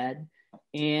pre-med.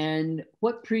 And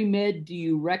what pre-med do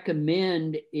you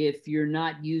recommend if you're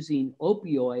not using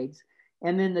opioids?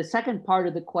 And then the second part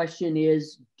of the question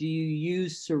is, do you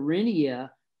use Cerenia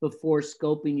before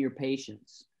scoping your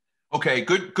patients? Okay,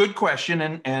 good question.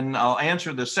 And I'll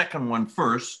answer the second one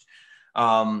first.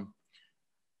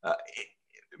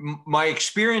 My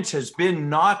experience has been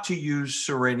not to use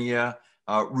Cerenia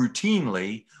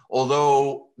routinely,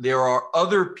 although there are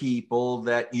other people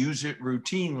that use it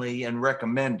routinely and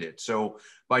recommend it. So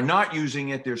by not using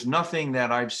it, there's nothing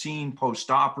that I've seen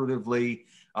postoperatively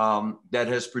that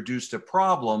has produced a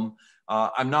problem.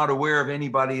 I'm not aware of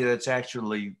anybody that's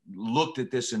actually looked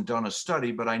at this and done a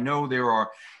study, but I know there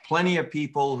are plenty of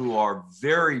people who are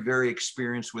very, very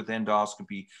experienced with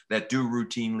endoscopy that do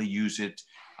routinely use it.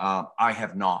 I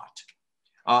have not.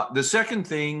 The second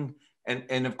thing,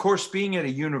 and of course, being at a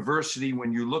university,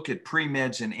 when you look at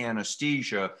pre-meds and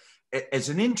anesthesia, as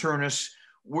an internist,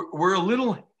 we're a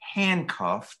little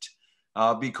handcuffed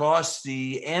because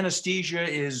the anesthesia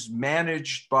is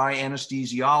managed by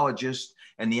anesthesiologists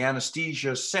and the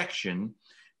anesthesia section,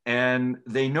 and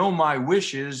they know my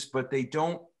wishes, but they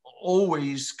don't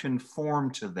always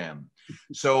conform to them.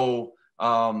 So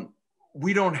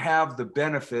we don't have the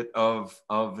benefit of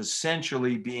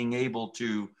essentially being able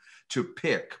to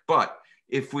pick. But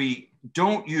if we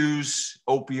don't use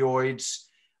opioids,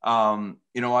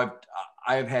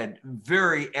 I've had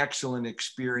very excellent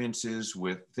experiences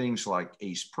with things like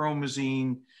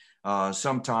acepromazine,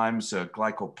 sometimes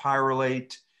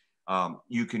glycopyrrolate.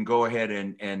 You can go ahead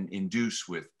and induce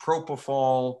with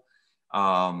propofol.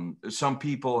 Some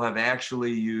people have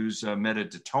actually used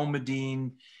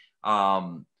metaditomidine.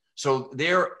 So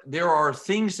there are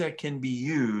things that can be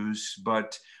used,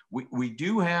 but we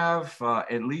do have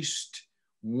at least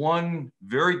one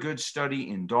very good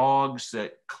study in dogs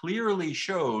that clearly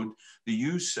showed the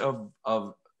use of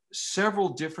several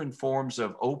different forms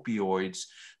of opioids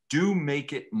do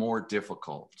make it more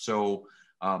difficult. So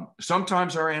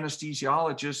sometimes our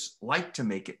anesthesiologists like to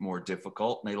make it more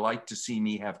difficult, and they like to see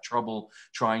me have trouble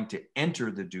trying to enter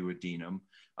the duodenum,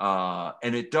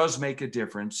 and it does make a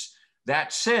difference.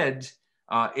 That said,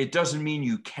 it doesn't mean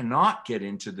you cannot get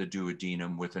into the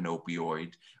duodenum with an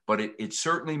opioid, but it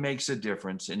certainly makes a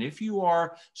difference. And if you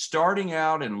are starting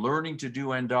out and learning to do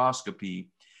endoscopy,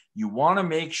 You want to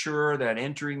make sure that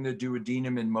entering the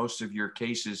duodenum in most of your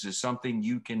cases is something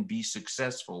you can be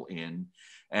successful in.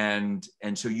 And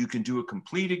so you can do a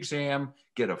complete exam,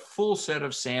 get a full set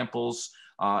of samples,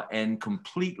 and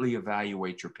completely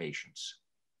evaluate your patients.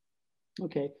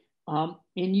 Okay.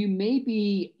 And you may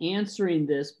be answering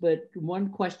this, but one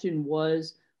question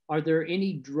was, are there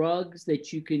any drugs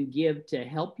that you can give to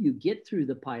help you get through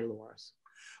the pylorus?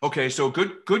 Okay, so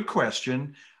good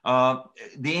question.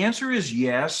 The answer is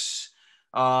yes,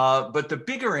 but the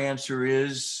bigger answer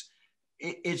is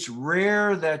it's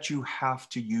rare that you have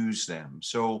to use them.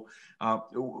 So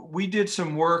we did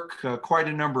some work quite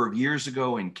a number of years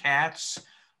ago in cats,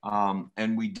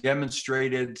 and we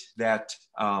demonstrated that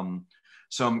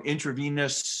some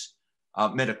intravenous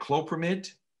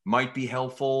metoclopramide might be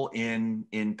helpful in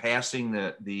passing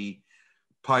the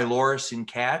pylorus in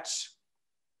cats.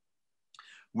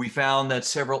 We found that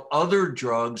several other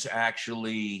drugs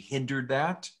actually hindered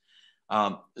that.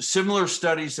 Similar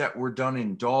studies that were done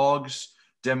in dogs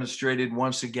demonstrated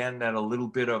once again that a little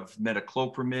bit of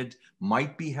metoclopramide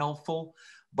might be helpful.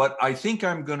 But I think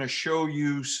I'm going to show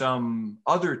you some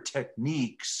other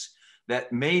techniques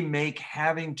that may make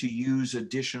having to use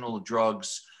additional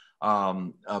drugs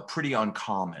pretty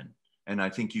uncommon. And I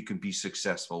think you can be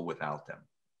successful without them.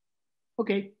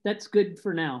 Okay, that's good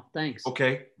for now. Thanks.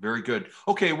 Okay, very good.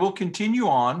 Okay, we'll continue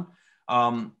on.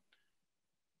 I'm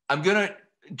going to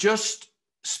just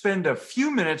spend a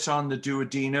few minutes on the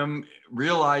duodenum,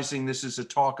 realizing this is a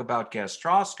talk about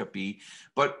gastroscopy,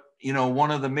 but you know,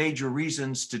 one of the major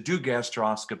reasons to do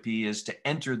gastroscopy is to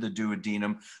enter the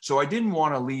duodenum. So I didn't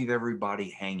want to leave everybody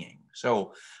hanging.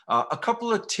 So a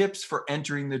couple of tips for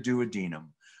entering the duodenum.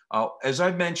 As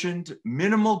I mentioned,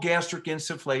 minimal gastric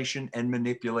insufflation and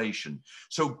manipulation.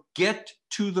 So get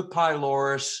to the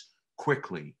pylorus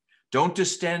quickly. Don't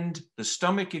distend the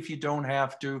stomach if you don't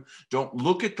have to. Don't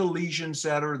look at the lesions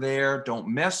that are there. Don't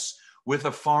mess with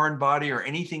a foreign body or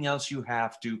anything else you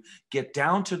have to. Get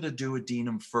down to the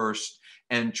duodenum first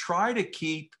and try to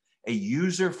keep a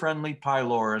user-friendly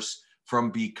pylorus from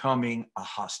becoming a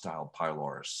hostile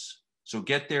pylorus. So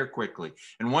get there quickly.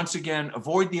 And once again,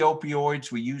 avoid the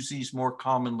opioids. We use these more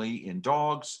commonly in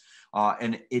dogs,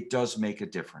 and it does make a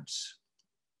difference.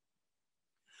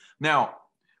 Now,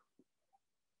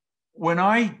 when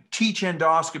I teach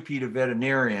endoscopy to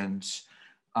veterinarians,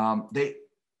 they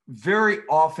very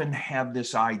often have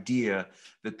this idea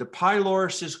that the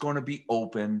pylorus is going to be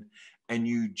open and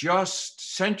you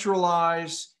just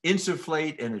centralize,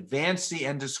 insufflate, and advance the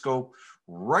endoscope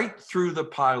right through the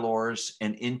pylorus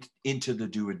and into the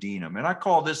duodenum. And I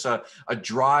call this a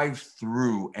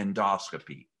drive-through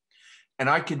endoscopy. And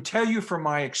I can tell you from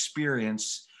my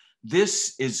experience,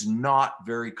 this is not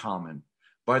very common.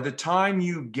 By the time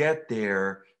you get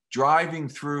there, driving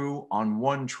through on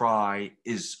one try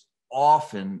is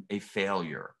often a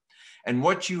failure. And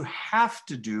what you have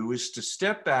to do is to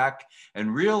step back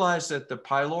and realize that the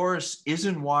pylorus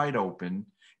isn't wide open.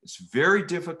 It's very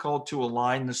difficult to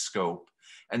align the scope,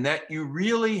 and that you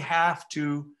really have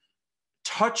to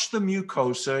touch the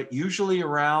mucosa, usually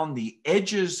around the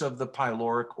edges of the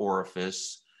pyloric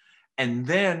orifice, and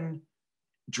then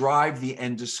drive the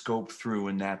endoscope through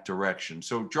in that direction.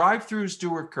 So drive-throughs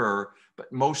do occur,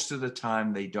 but most of the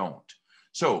time they don't.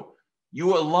 So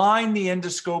you align the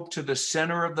endoscope to the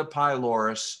center of the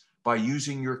pylorus by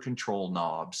using your control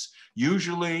knobs.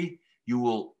 Usually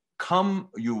you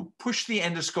push the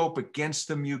endoscope against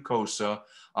the mucosa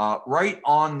right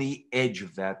on the edge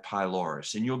of that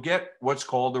pylorus, and you'll get what's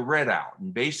called a readout.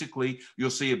 And basically you'll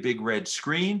see a big red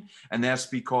screen, and that's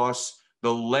because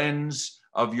the lens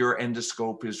of your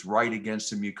endoscope is right against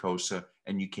the mucosa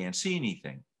and you can't see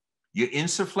anything. You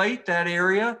insufflate that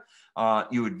area,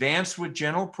 you advance with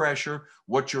gentle pressure.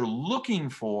 What you're looking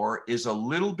for is a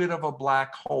little bit of a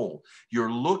black hole.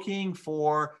 You're looking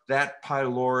for that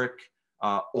pyloric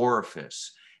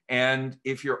orifice. And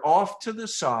if you're off to the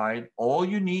side, all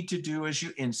you need to do as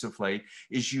you insufflate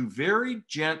is you very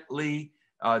gently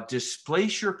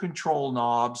displace your control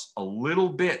knobs a little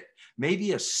bit,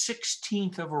 maybe a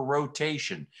 1/16 of a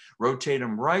rotation. Rotate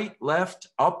them right, left,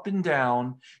 up, and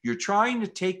down. You're trying to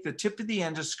take the tip of the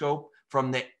endoscope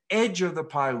from the edge of the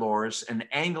pylorus and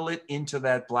angle it into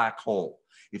that black hole.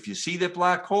 If you see that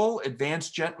black hole, advance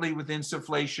gently with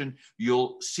insufflation.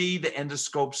 You'll see the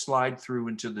endoscope slide through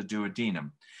into the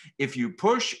duodenum. If you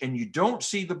push and you don't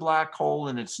see the black hole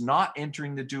and it's not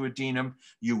entering the duodenum,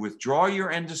 you withdraw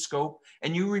your endoscope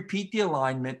and you repeat the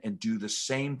alignment and do the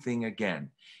same thing again.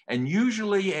 And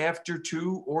usually after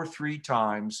 2 or 3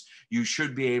 times, you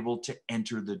should be able to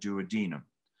enter the duodenum.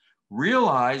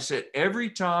 Realize that every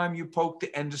time you poke the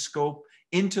endoscope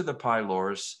into the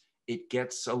pylorus, it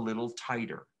gets a little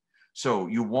tighter. So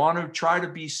you want to try to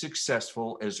be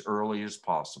successful as early as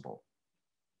possible.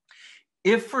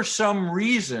 If for some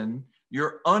reason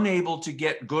you're unable to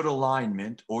get good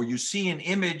alignment, or you see an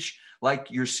image like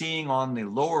you're seeing on the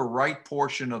lower right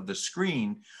portion of the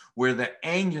screen where the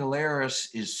angularis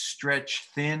is stretched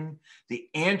thin, the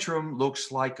antrum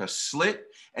looks like a slit,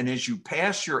 and as you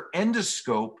pass your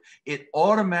endoscope, it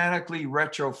automatically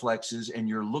retroflexes and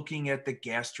you're looking at the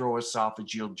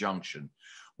gastroesophageal junction.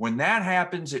 When that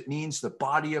happens, it means the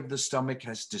body of the stomach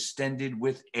has distended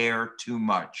with air too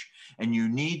much, and you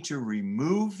need to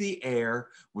remove the air,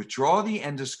 withdraw the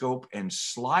endoscope, and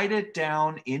slide it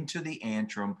down into the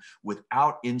antrum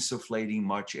without insufflating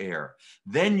much air.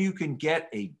 Then you can get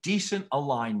a decent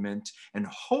alignment and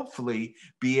hopefully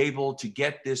be able to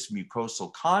get this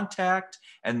mucosal contact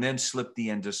and then slip the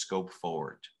endoscope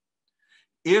forward.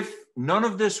 If none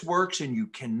of this works and you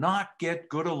cannot get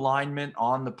good alignment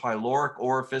on the pyloric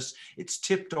orifice, it's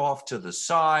tipped off to the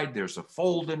side, there's a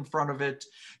fold in front of it,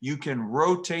 you can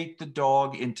rotate the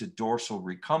dog into dorsal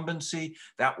recumbency.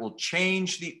 That will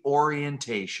change the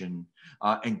orientation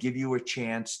and give you a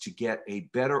chance to get a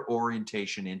better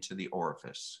orientation into the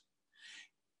orifice.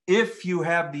 If you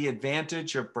have the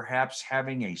advantage of perhaps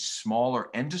having a smaller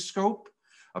endoscope,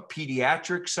 a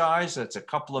pediatric size that's a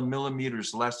couple of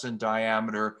millimeters less in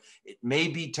diameter, it may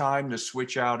be time to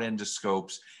switch out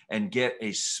endoscopes and get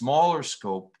a smaller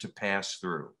scope to pass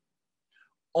through.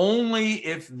 Only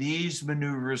if these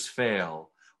maneuvers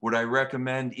fail would I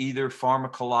recommend either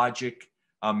pharmacologic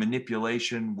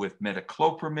manipulation with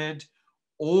metoclopramide,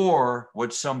 or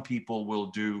what some people will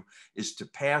do is to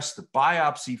pass the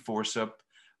biopsy forceps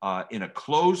in a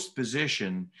closed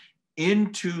position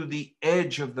into the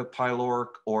edge of the pyloric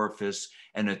orifice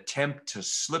and attempt to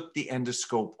slip the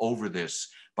endoscope over this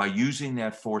by using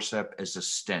that forceps as a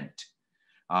stent.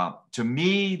 To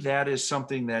me, that is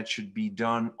something that should be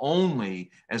done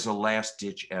only as a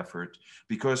last-ditch effort,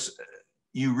 because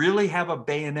you really have a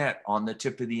bayonet on the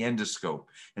tip of the endoscope.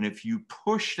 And if you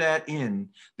push that in,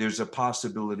 there's a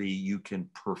possibility you can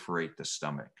perforate the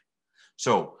stomach.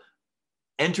 So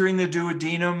entering the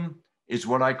duodenum is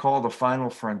what I call the final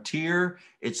frontier.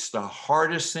 It's the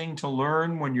hardest thing to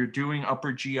learn when you're doing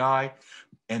upper GI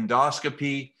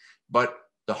endoscopy, but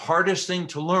the hardest thing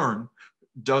to learn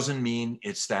doesn't mean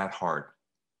it's that hard.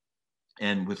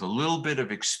 And with a little bit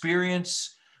of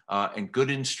experience and good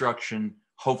instruction,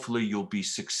 hopefully you'll be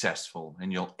successful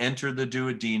and you'll enter the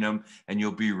duodenum and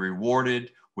you'll be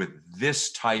rewarded with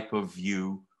this type of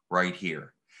view right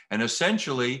here. And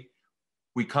essentially,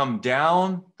 we come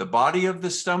down the body of the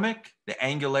stomach. The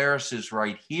angularis is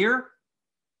right here.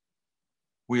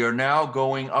 We are now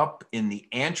going up in the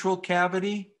antral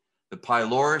cavity. The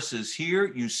pylorus is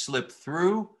here. You slip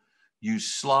through. You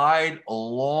slide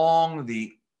along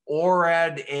the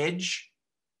orad edge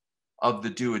of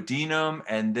the duodenum,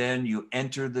 and then you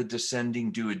enter the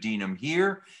descending duodenum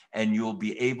here, and you'll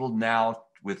be able now,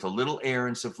 with a little air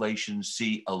insufflation,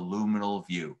 see a luminal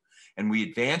view. And we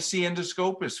advance the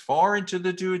endoscope as far into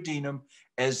the duodenum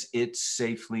as it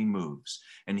safely moves.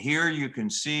 And here you can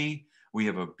see we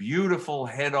have a beautiful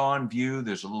head-on view.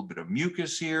 There's a little bit of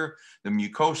mucus here. The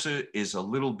mucosa is a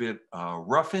little bit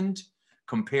roughened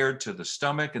compared to the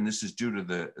stomach, and this is due to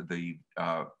the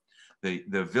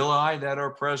villi that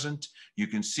are present. You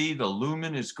can see the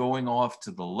lumen is going off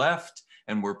to the left,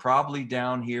 and we're probably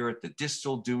down here at the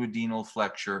distal duodenal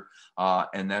flexure,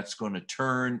 and that's going to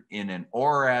turn in an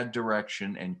orad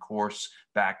direction and course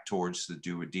back towards the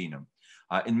duodenum.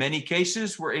 In many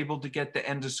cases, we're able to get the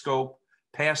endoscope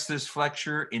past this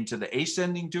flexure into the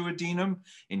ascending duodenum.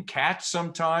 In cats,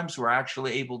 sometimes we're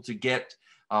actually able to get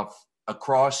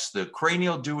across the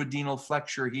cranial duodenal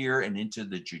flexure here and into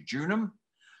the jejunum.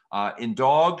 In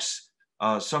dogs,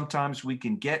 sometimes we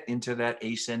can get into that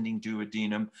ascending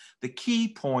duodenum. The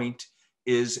key point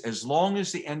is, as long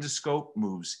as the endoscope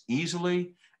moves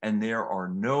easily and there are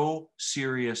no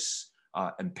serious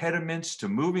impediments to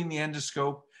moving the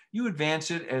endoscope, you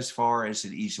advance it as far as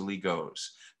it easily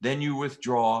goes. Then you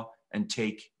withdraw and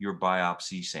take your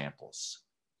biopsy samples.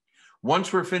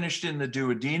 Once we're finished in the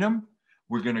duodenum,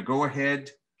 we're going to go ahead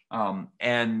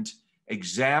and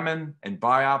examine and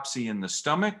biopsy in the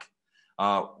stomach.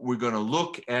 We're going to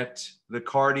look at the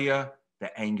cardia, the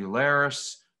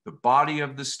angularis, the body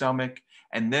of the stomach,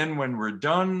 and then when we're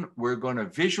done, we're going to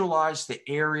visualize the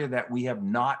area that we have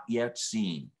not yet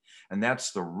seen. And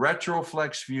that's the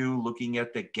retroflex view looking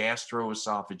at the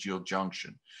gastroesophageal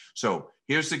junction. So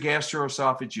here's the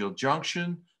gastroesophageal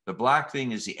junction. The black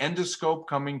thing is the endoscope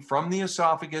coming from the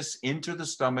esophagus into the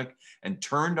stomach and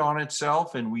turned on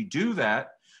itself. And we do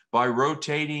that by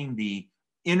rotating the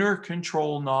inner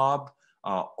control knob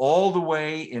all the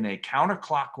way in a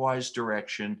counterclockwise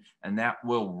direction, and that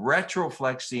will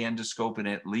retroflex the endoscope in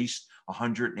at least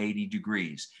 180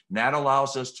 degrees. And that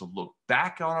allows us to look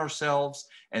back on ourselves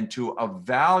and to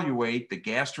evaluate the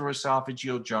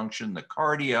gastroesophageal junction, the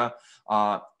cardia,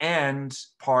 and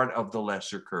part of the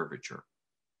lesser curvature.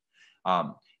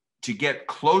 To get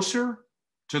closer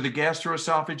to the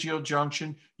gastroesophageal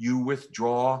junction, you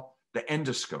withdraw the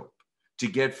endoscope. To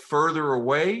get further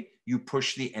away, you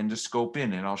push the endoscope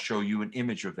in, and I'll show you an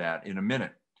image of that in a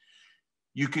minute.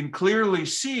 You can clearly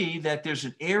see that there's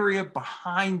an area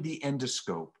behind the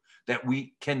endoscope that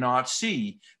we cannot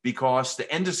see because the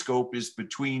endoscope is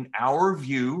between our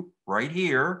view right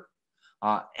here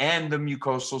and the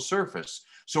mucosal surface.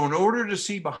 So in order to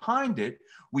see behind it,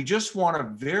 we just want to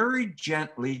very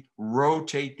gently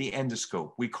rotate the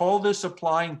endoscope. We call this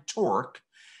applying torque.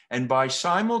 And by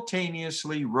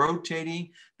simultaneously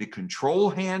rotating the control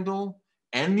handle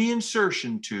and the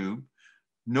insertion tube,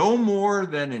 no more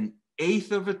than an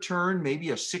 1/8 of a turn, maybe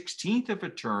a 1/16 of a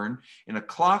turn in a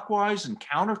clockwise and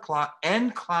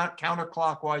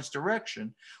counterclockwise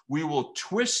direction, we will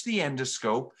twist the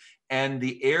endoscope, and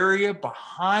the area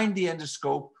behind the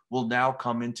endoscope will now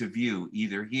come into view,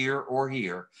 either here or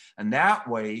here. And that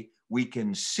way we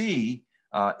can see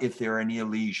if there are any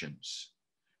lesions.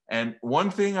 And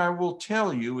one thing I will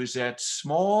tell you is that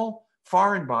small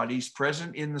foreign bodies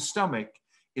present in the stomach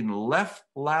in left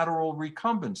lateral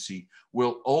recumbency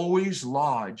will always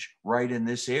lodge right in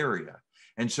this area.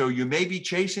 And so you may be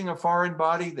chasing a foreign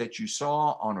body that you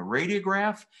saw on a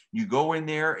radiograph. You go in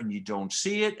there and you don't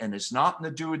see it, and it's not in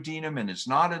the duodenum and it's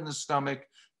not in the stomach.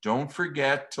 Don't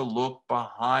forget to look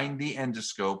behind the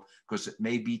endoscope because it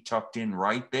may be tucked in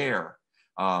right there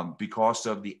because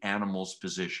of the animal's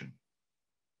position.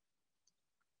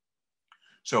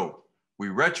 So we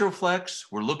retroflex,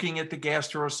 we're looking at the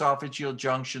gastroesophageal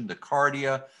junction, the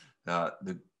cardia,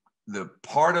 the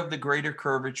part of the greater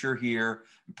curvature here,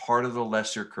 and part of the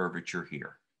lesser curvature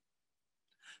here.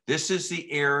 This is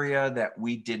the area that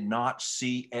we did not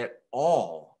see at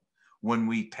all when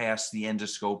we passed the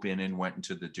endoscope in and went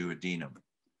into the duodenum.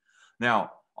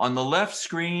 Now, on the left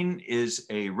screen is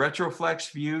a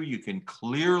retroflex view. You can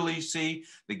clearly see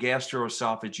the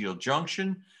gastroesophageal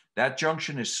junction. That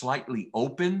junction is slightly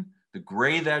open. The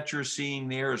gray that you're seeing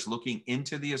there is looking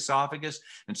into the esophagus.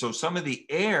 And so some of the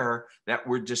air that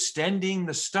we're distending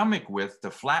the stomach with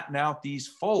to flatten out these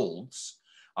folds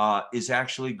is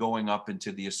actually going up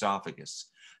into the esophagus.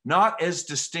 Not as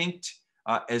distinct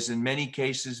as in many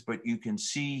cases, but you can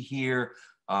see here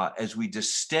as we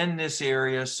distend this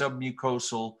area,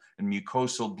 submucosal and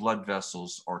mucosal blood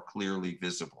vessels are clearly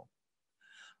visible.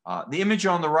 The image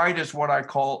on the right is what I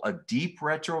call a deep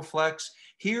retroflex.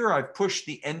 Here I've pushed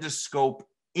the endoscope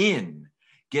in,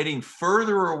 getting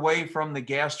further away from the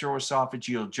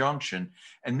gastroesophageal junction,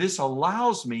 and this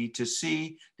allows me to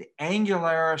see the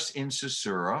angularis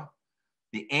incisura,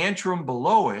 the antrum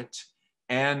below it,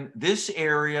 and this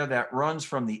area that runs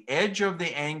from the edge of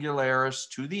the angularis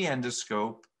to the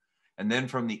endoscope, and then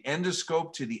from the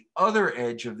endoscope to the other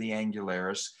edge of the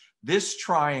angularis. This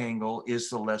triangle is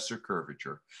the lesser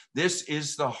curvature. This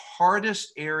is the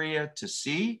hardest area to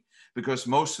see because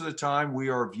most of the time we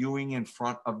are viewing in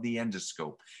front of the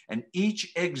endoscope. And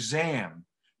each exam,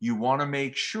 you want to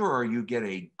make sure you get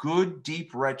a good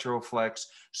deep retroflex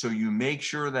so you make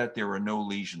sure that there are no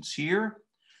lesions here.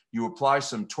 You apply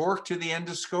some torque to the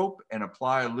endoscope and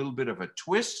apply a little bit of a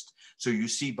twist so you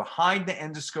see behind the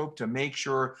endoscope to make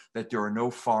sure that there are no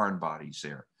foreign bodies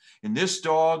there. In this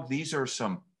dog, these are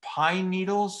some pine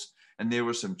needles, and there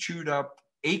were some chewed up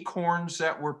acorns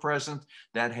that were present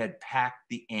that had packed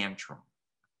the antrum.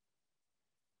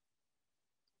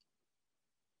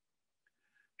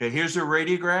 Okay, here's a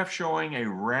radiograph showing a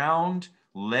round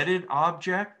leaded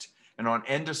object, and on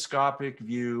endoscopic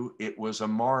view, it was a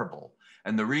marble.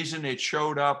 And the reason it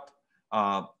showed up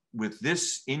with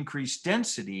this increased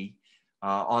density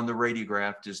on the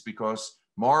radiograph is because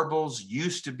marbles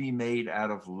used to be made out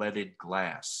of leaded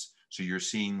glass. So you're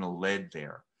seeing the lead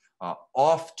there.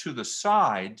 Off to the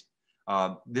side,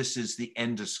 this is the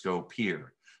endoscope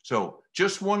here. So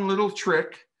just one little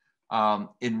trick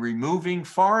in removing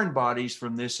foreign bodies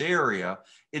from this area.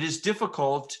 It is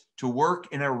difficult to work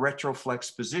in a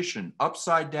retroflex position,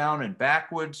 upside down and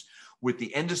backwards, with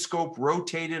the endoscope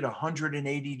rotated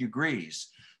 180 degrees.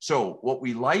 So what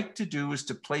we like to do is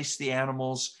to place the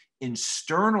animals in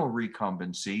sternal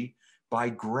recumbency, by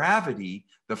gravity,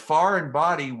 the foreign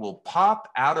body will pop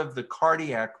out of the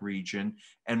cardiac region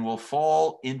and will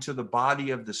fall into the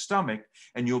body of the stomach,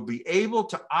 and you'll be able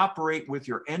to operate with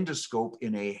your endoscope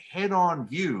in a head-on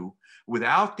view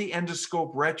without the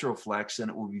endoscope retroflex, and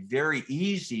it will be very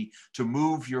easy to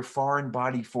move your foreign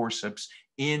body forceps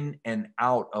in and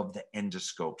out of the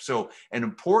endoscope. So an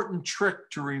important trick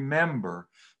to remember: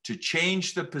 to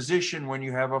change the position when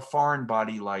you have a foreign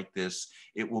body like this,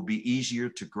 it will be easier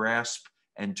to grasp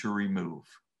and to remove.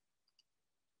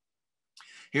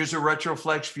 Here's a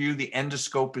retroflex view. The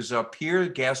endoscope is up here.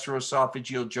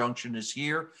 Gastroesophageal junction is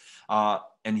here.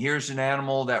 And here's an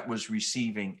animal that was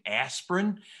receiving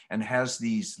aspirin and has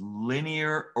these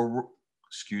linear,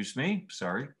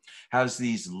 has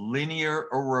these linear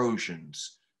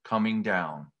erosions coming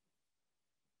down.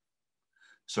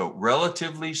 So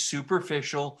relatively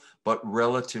superficial, but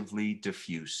relatively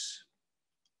diffuse.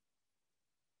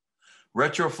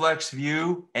 Retroflex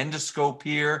view, endoscope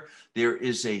here. There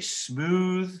is a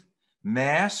smooth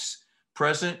mass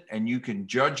present, and you can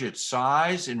judge its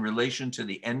size in relation to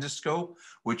the endoscope,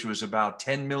 which was about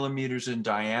 10 millimeters in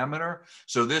diameter.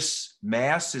 So this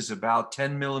mass is about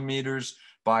 10 millimeters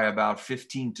by about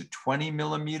 15 to 20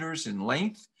 millimeters in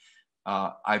length.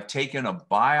 I've taken a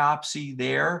biopsy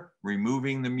there,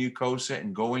 removing the mucosa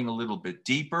and going a little bit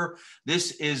deeper.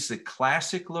 This is the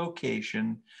classic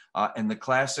location and the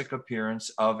classic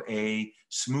appearance of a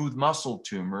smooth muscle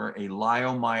tumor, a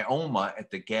leiomyoma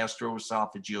at the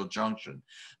gastroesophageal junction.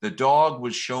 The dog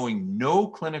was showing no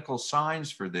clinical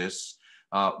signs for this.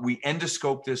 We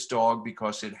endoscoped this dog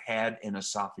because it had an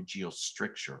esophageal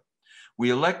stricture. We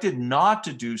elected not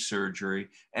to do surgery,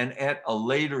 and at a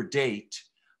later date,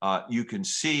 you can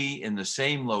see in the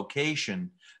same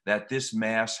location that this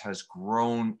mass has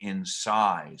grown in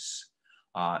size.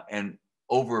 And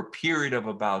over a period of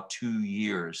about 2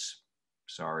 years,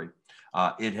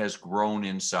 it has grown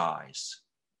in size.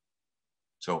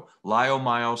 So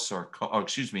leiomyoma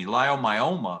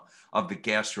of the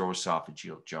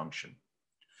gastroesophageal junction.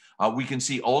 We can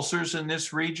see ulcers in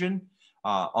this region.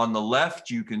 On the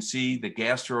left, you can see the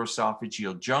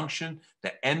gastroesophageal junction,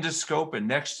 the endoscope, and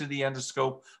next to the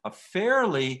endoscope, a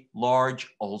fairly large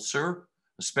ulcer,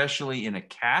 especially in a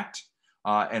cat,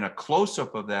 and a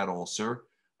close-up of that ulcer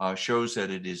shows that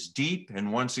it is deep.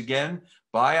 And once again,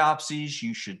 biopsies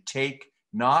you should take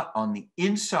not on the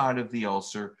inside of the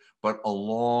ulcer, but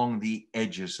along the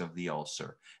edges of the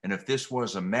ulcer. And if this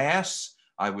was a mass,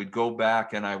 I would go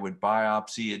back and I would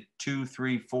biopsy it 2,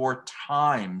 3, 4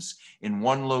 times in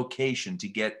one location to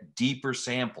get deeper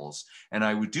samples. And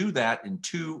I would do that in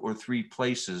 2 or 3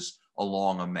 places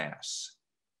along a mass.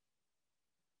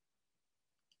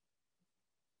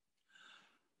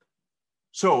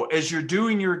 So as you're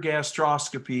doing your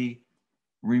gastroscopy,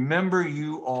 remember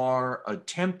you are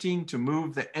attempting to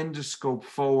move the endoscope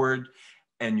forward,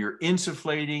 and you're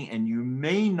insufflating, and you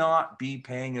may not be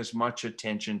paying as much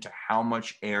attention to how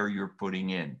much air you're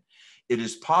putting in. It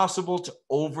is possible to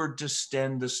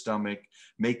over-distend the stomach,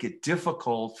 make it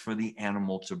difficult for the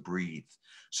animal to breathe.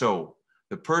 So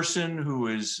the person who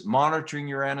is monitoring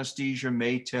your anesthesia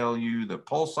may tell you the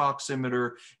pulse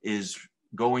oximeter is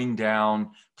going down.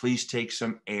 Please take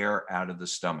some air out of the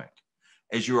stomach.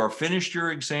 As you are finished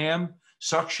your exam,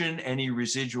 suction any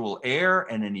residual air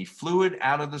and any fluid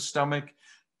out of the stomach.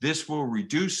 This will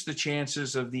reduce the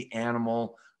chances of the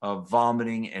animal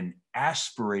vomiting and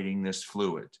aspirating this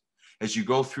fluid. As you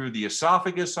go through the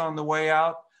esophagus on the way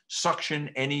out, suction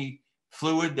any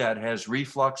fluid that has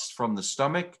reflux from the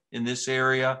stomach in this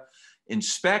area.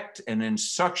 Inspect and then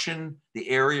suction the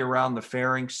area around the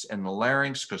pharynx and the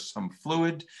larynx, because some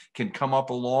fluid can come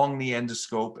up along the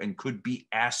endoscope and could be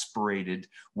aspirated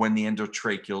when the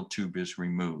endotracheal tube is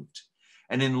removed.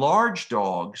 And in large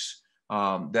dogs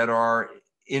that are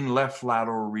in left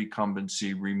lateral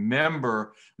recumbency,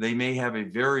 remember they may have a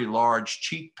very large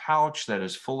cheek pouch that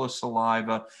is full of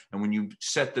saliva. And when you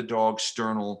set the dog's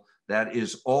sternal, that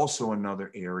is also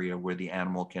another area where the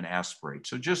animal can aspirate.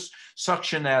 So just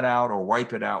suction that out or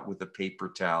wipe it out with a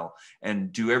paper towel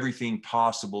and do everything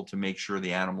possible to make sure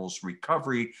the animal's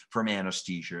recovery from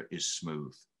anesthesia is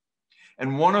smooth.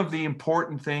 And one of the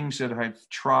important things that I've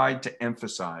tried to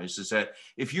emphasize is that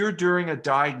if you're doing a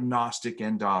diagnostic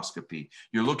endoscopy,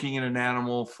 you're looking at an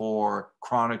animal for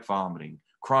chronic vomiting,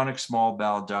 chronic small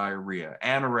bowel diarrhea,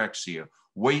 anorexia,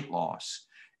 weight loss,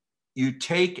 you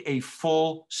take a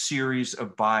full series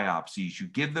of biopsies. You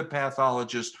give the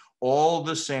pathologist all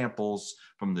the samples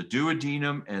from the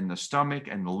duodenum and the stomach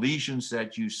and the lesions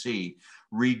that you see,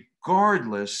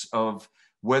 regardless of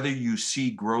whether you see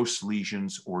gross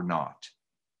lesions or not.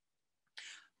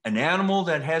 an animal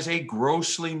that has a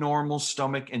grossly normal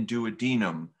stomach and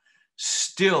duodenum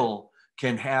still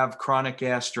can have chronic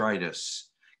gastritis,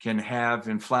 can have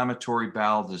inflammatory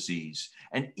bowel disease,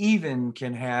 and even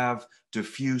can have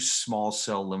diffuse small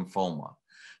cell lymphoma.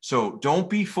 So don't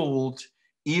be fooled.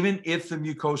 Even if the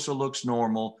mucosa looks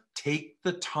normal, take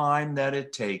the time that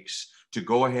it takes to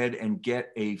go ahead and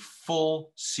get a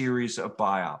full series of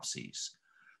biopsies.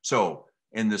 So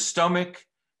in the stomach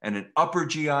and an upper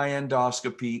GI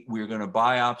endoscopy, we're going to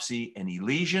biopsy any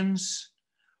lesions.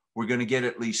 We're going to get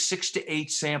at least 6 to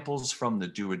 8 samples from the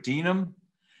duodenum,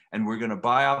 and we're going to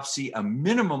biopsy a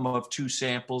minimum of 2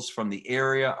 samples from the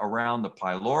area around the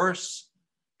pylorus,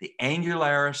 the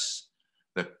angularis,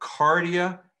 the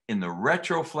cardia in the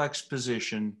retroflex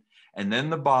position, and then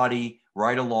the body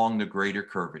right along the greater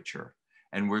curvature.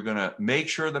 And we're going to make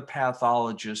sure the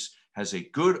pathologist has a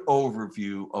good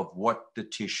overview of what the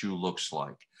tissue looks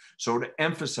like. So to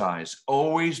emphasize,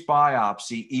 always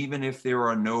biopsy, even if there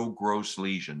are no gross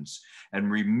lesions.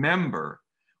 And remember,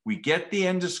 we get the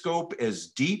endoscope as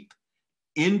deep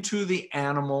into the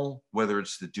animal, whether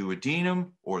it's the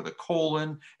duodenum or the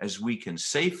colon, as we can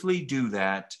safely do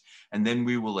that. And then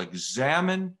we will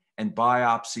examine and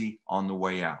biopsy on the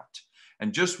way out.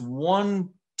 And just one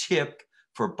tip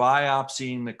for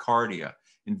biopsying the cardia.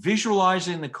 In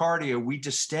visualizing the cardia, we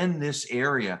distend this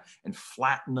area and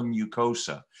flatten the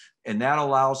mucosa, and that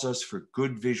allows us for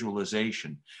good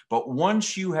visualization. But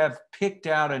once you have picked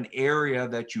out an area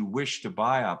that you wish to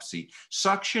biopsy,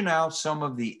 suction out some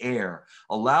of the air,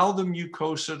 allow the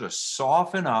mucosa to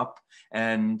soften up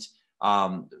and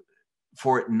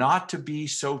for it not to be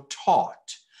so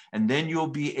taut. And then you'll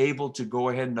be able to go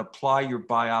ahead and apply your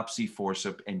biopsy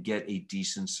forceps and get a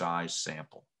decent sized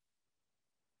sample.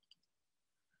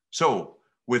 So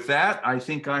with that, I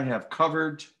think I have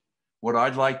covered what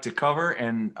I'd like to cover.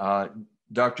 And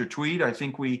Dr. Tweed, I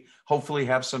think we hopefully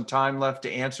have some time left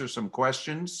to answer some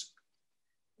questions.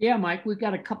 Yeah, Mike, we've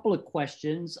got a couple of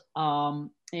questions. And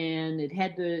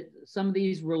some of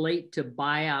these relate to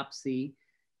biopsy.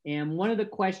 And one of the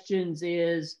questions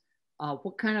is,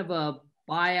 what kind of a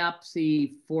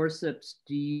biopsy forceps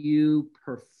do you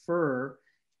prefer?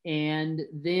 And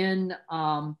then,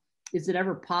 is it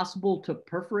ever possible to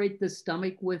perforate the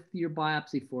stomach with your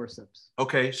biopsy forceps?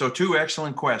 Okay, so 2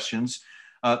 excellent questions.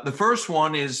 The first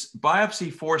one is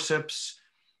biopsy forceps.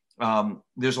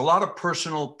 There's a lot of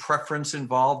personal preference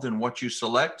involved in what you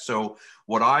select. So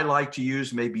what I like to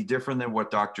use may be different than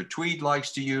what Dr. Tweed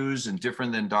likes to use and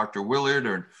different than Dr.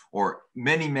 Willard or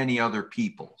many, many other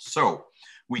people. So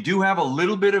we do have a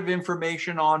little bit of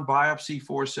information on biopsy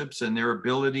forceps and their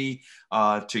ability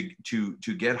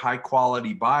to get high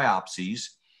quality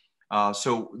biopsies.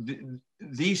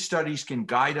 These studies can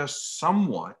guide us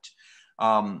somewhat.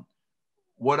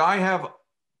 What I have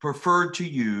preferred to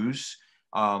use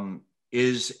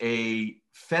is a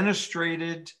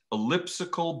fenestrated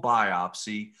elliptical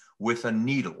biopsy with a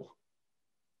needle.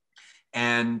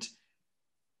 And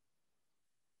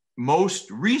most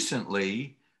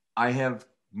recently, I have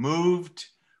moved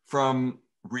from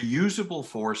reusable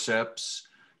forceps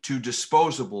to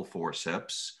disposable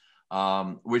forceps,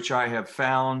 which I have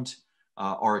found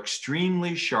are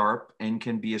extremely sharp and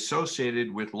can be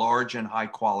associated with large and high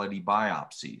quality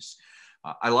biopsies.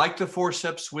 I like the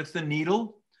forceps with the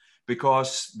needle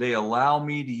because they allow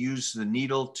me to use the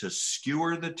needle to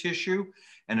skewer the tissue,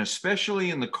 and especially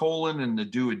in the colon and the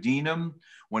duodenum,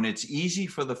 when it's easy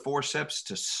for the forceps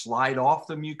to slide off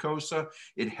the mucosa,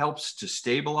 it helps to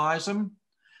stabilize them.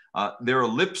 They're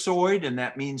ellipsoid, and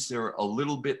that means they're a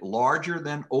little bit larger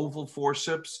than oval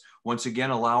forceps, once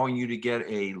again allowing you to get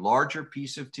a larger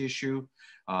piece of tissue.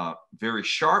 Very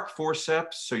sharp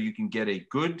forceps, so you can get a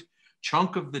good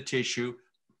chunk of the tissue.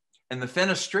 And the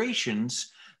fenestrations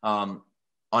on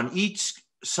each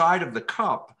side of the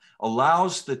cup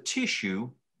allows the tissue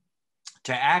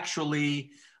to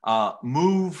actually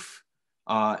move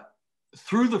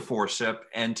through the forceps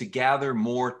and to gather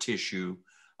more tissue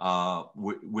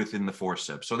within the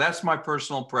forceps. So that's my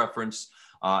personal preference.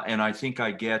 And I think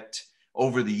I get,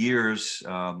 over the years,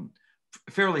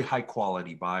 fairly high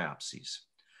quality biopsies.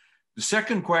 The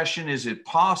second question, is it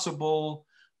possible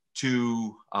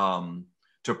to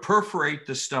perforate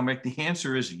the stomach? The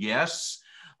answer is yes.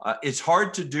 It's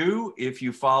hard to do if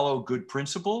you follow good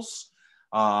principles.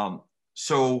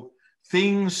 So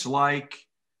things like,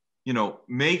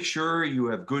 make sure you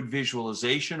have good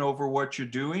visualization over what you're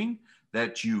doing,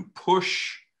 that you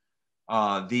push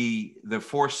the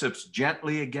forceps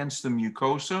gently against the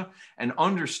mucosa, and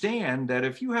understand that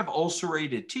if you have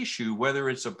ulcerated tissue, whether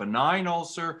it's a benign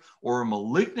ulcer or a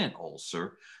malignant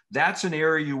ulcer, that's an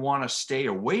area you want to stay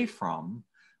away from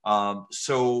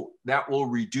So that will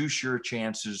reduce your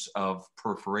chances of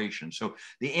perforation. So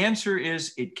the answer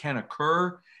is it can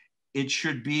occur. It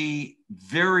should be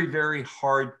very, very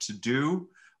hard to do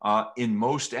in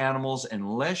most animals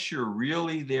unless you're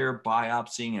really there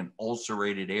biopsying an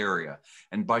ulcerated area.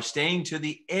 And by staying to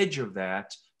the edge of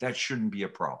that, that shouldn't be a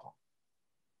problem.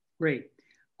 Great.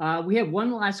 We have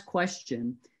one last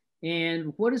question.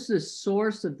 And what is the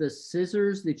source of the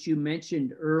scissors that you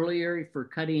mentioned earlier for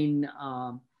cutting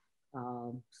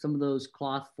some of those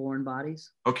cloth foreign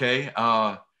bodies? Okay.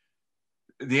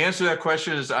 The answer to that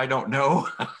question is I don't know.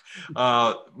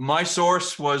 My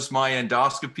source was my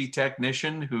endoscopy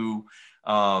technician who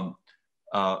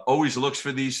always looks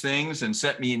for these things and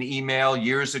sent me an email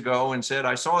years ago and said,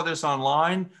 I saw this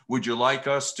online. Would you like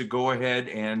us to go ahead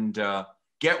and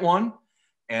get one?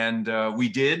 And we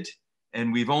did.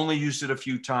 And we've only used it a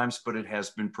few times, but it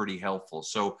has been pretty helpful.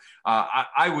 So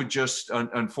I would just,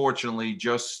 unfortunately,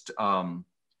 just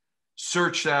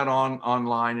search that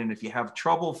online. And if you have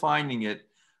trouble finding it,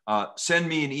 send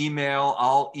me an email.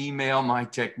 I'll email my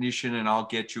technician and I'll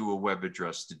get you a web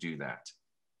address to do that.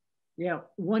 Yeah,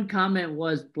 one comment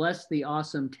was, bless the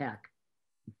awesome tech.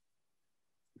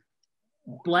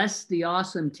 Bless the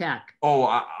awesome tech.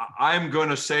 Oh, I'm going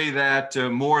to say that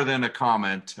more than a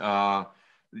comment.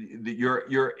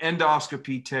 Your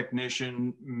endoscopy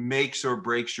technician makes or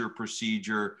breaks your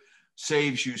procedure,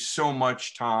 saves you so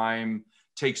much time,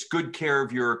 takes good care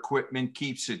of your equipment,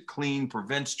 keeps it clean,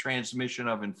 prevents transmission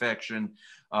of infection.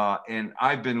 And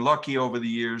I've been lucky over the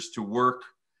years to work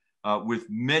with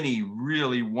many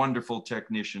really wonderful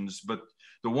technicians, but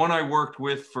the one I worked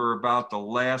with for about the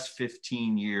last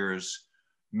 15 years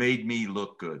made me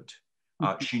look good.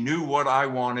 She knew what I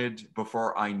wanted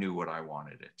before I knew what I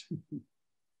wanted it.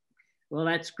 Well,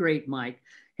 that's great, Mike.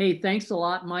 Hey, thanks a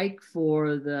lot, Mike,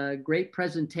 for the great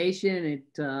presentation. It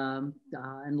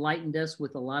enlightened us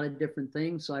with a lot of different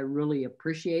things, so I really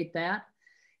appreciate that.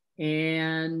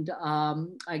 And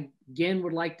I again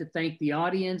would like to thank the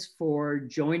audience for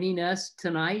joining us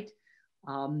tonight.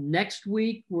 Next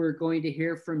week, we're going to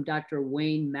hear from Dr.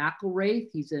 Wayne McElraith.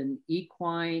 He's an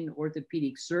equine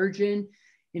orthopedic surgeon,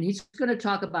 and he's going to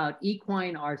talk about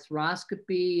equine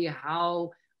arthroscopy,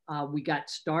 how we got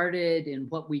started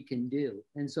and what we can do.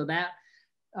 And so that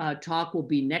talk will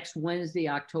be next Wednesday,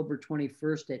 October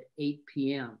 21st at 8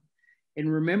 p.m. And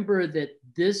remember that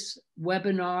this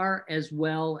webinar, as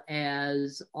well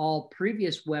as all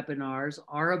previous webinars,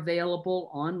 are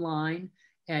available online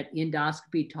at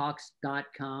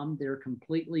endoscopytalks.com. They're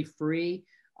completely free.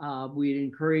 We'd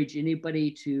encourage anybody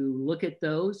to look at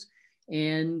those.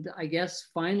 And I guess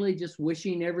finally, just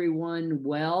wishing everyone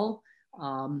well,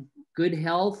 good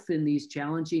health in these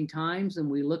challenging times. And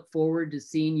we look forward to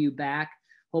seeing you back,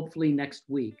 hopefully next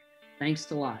week.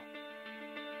 Thanks a lot.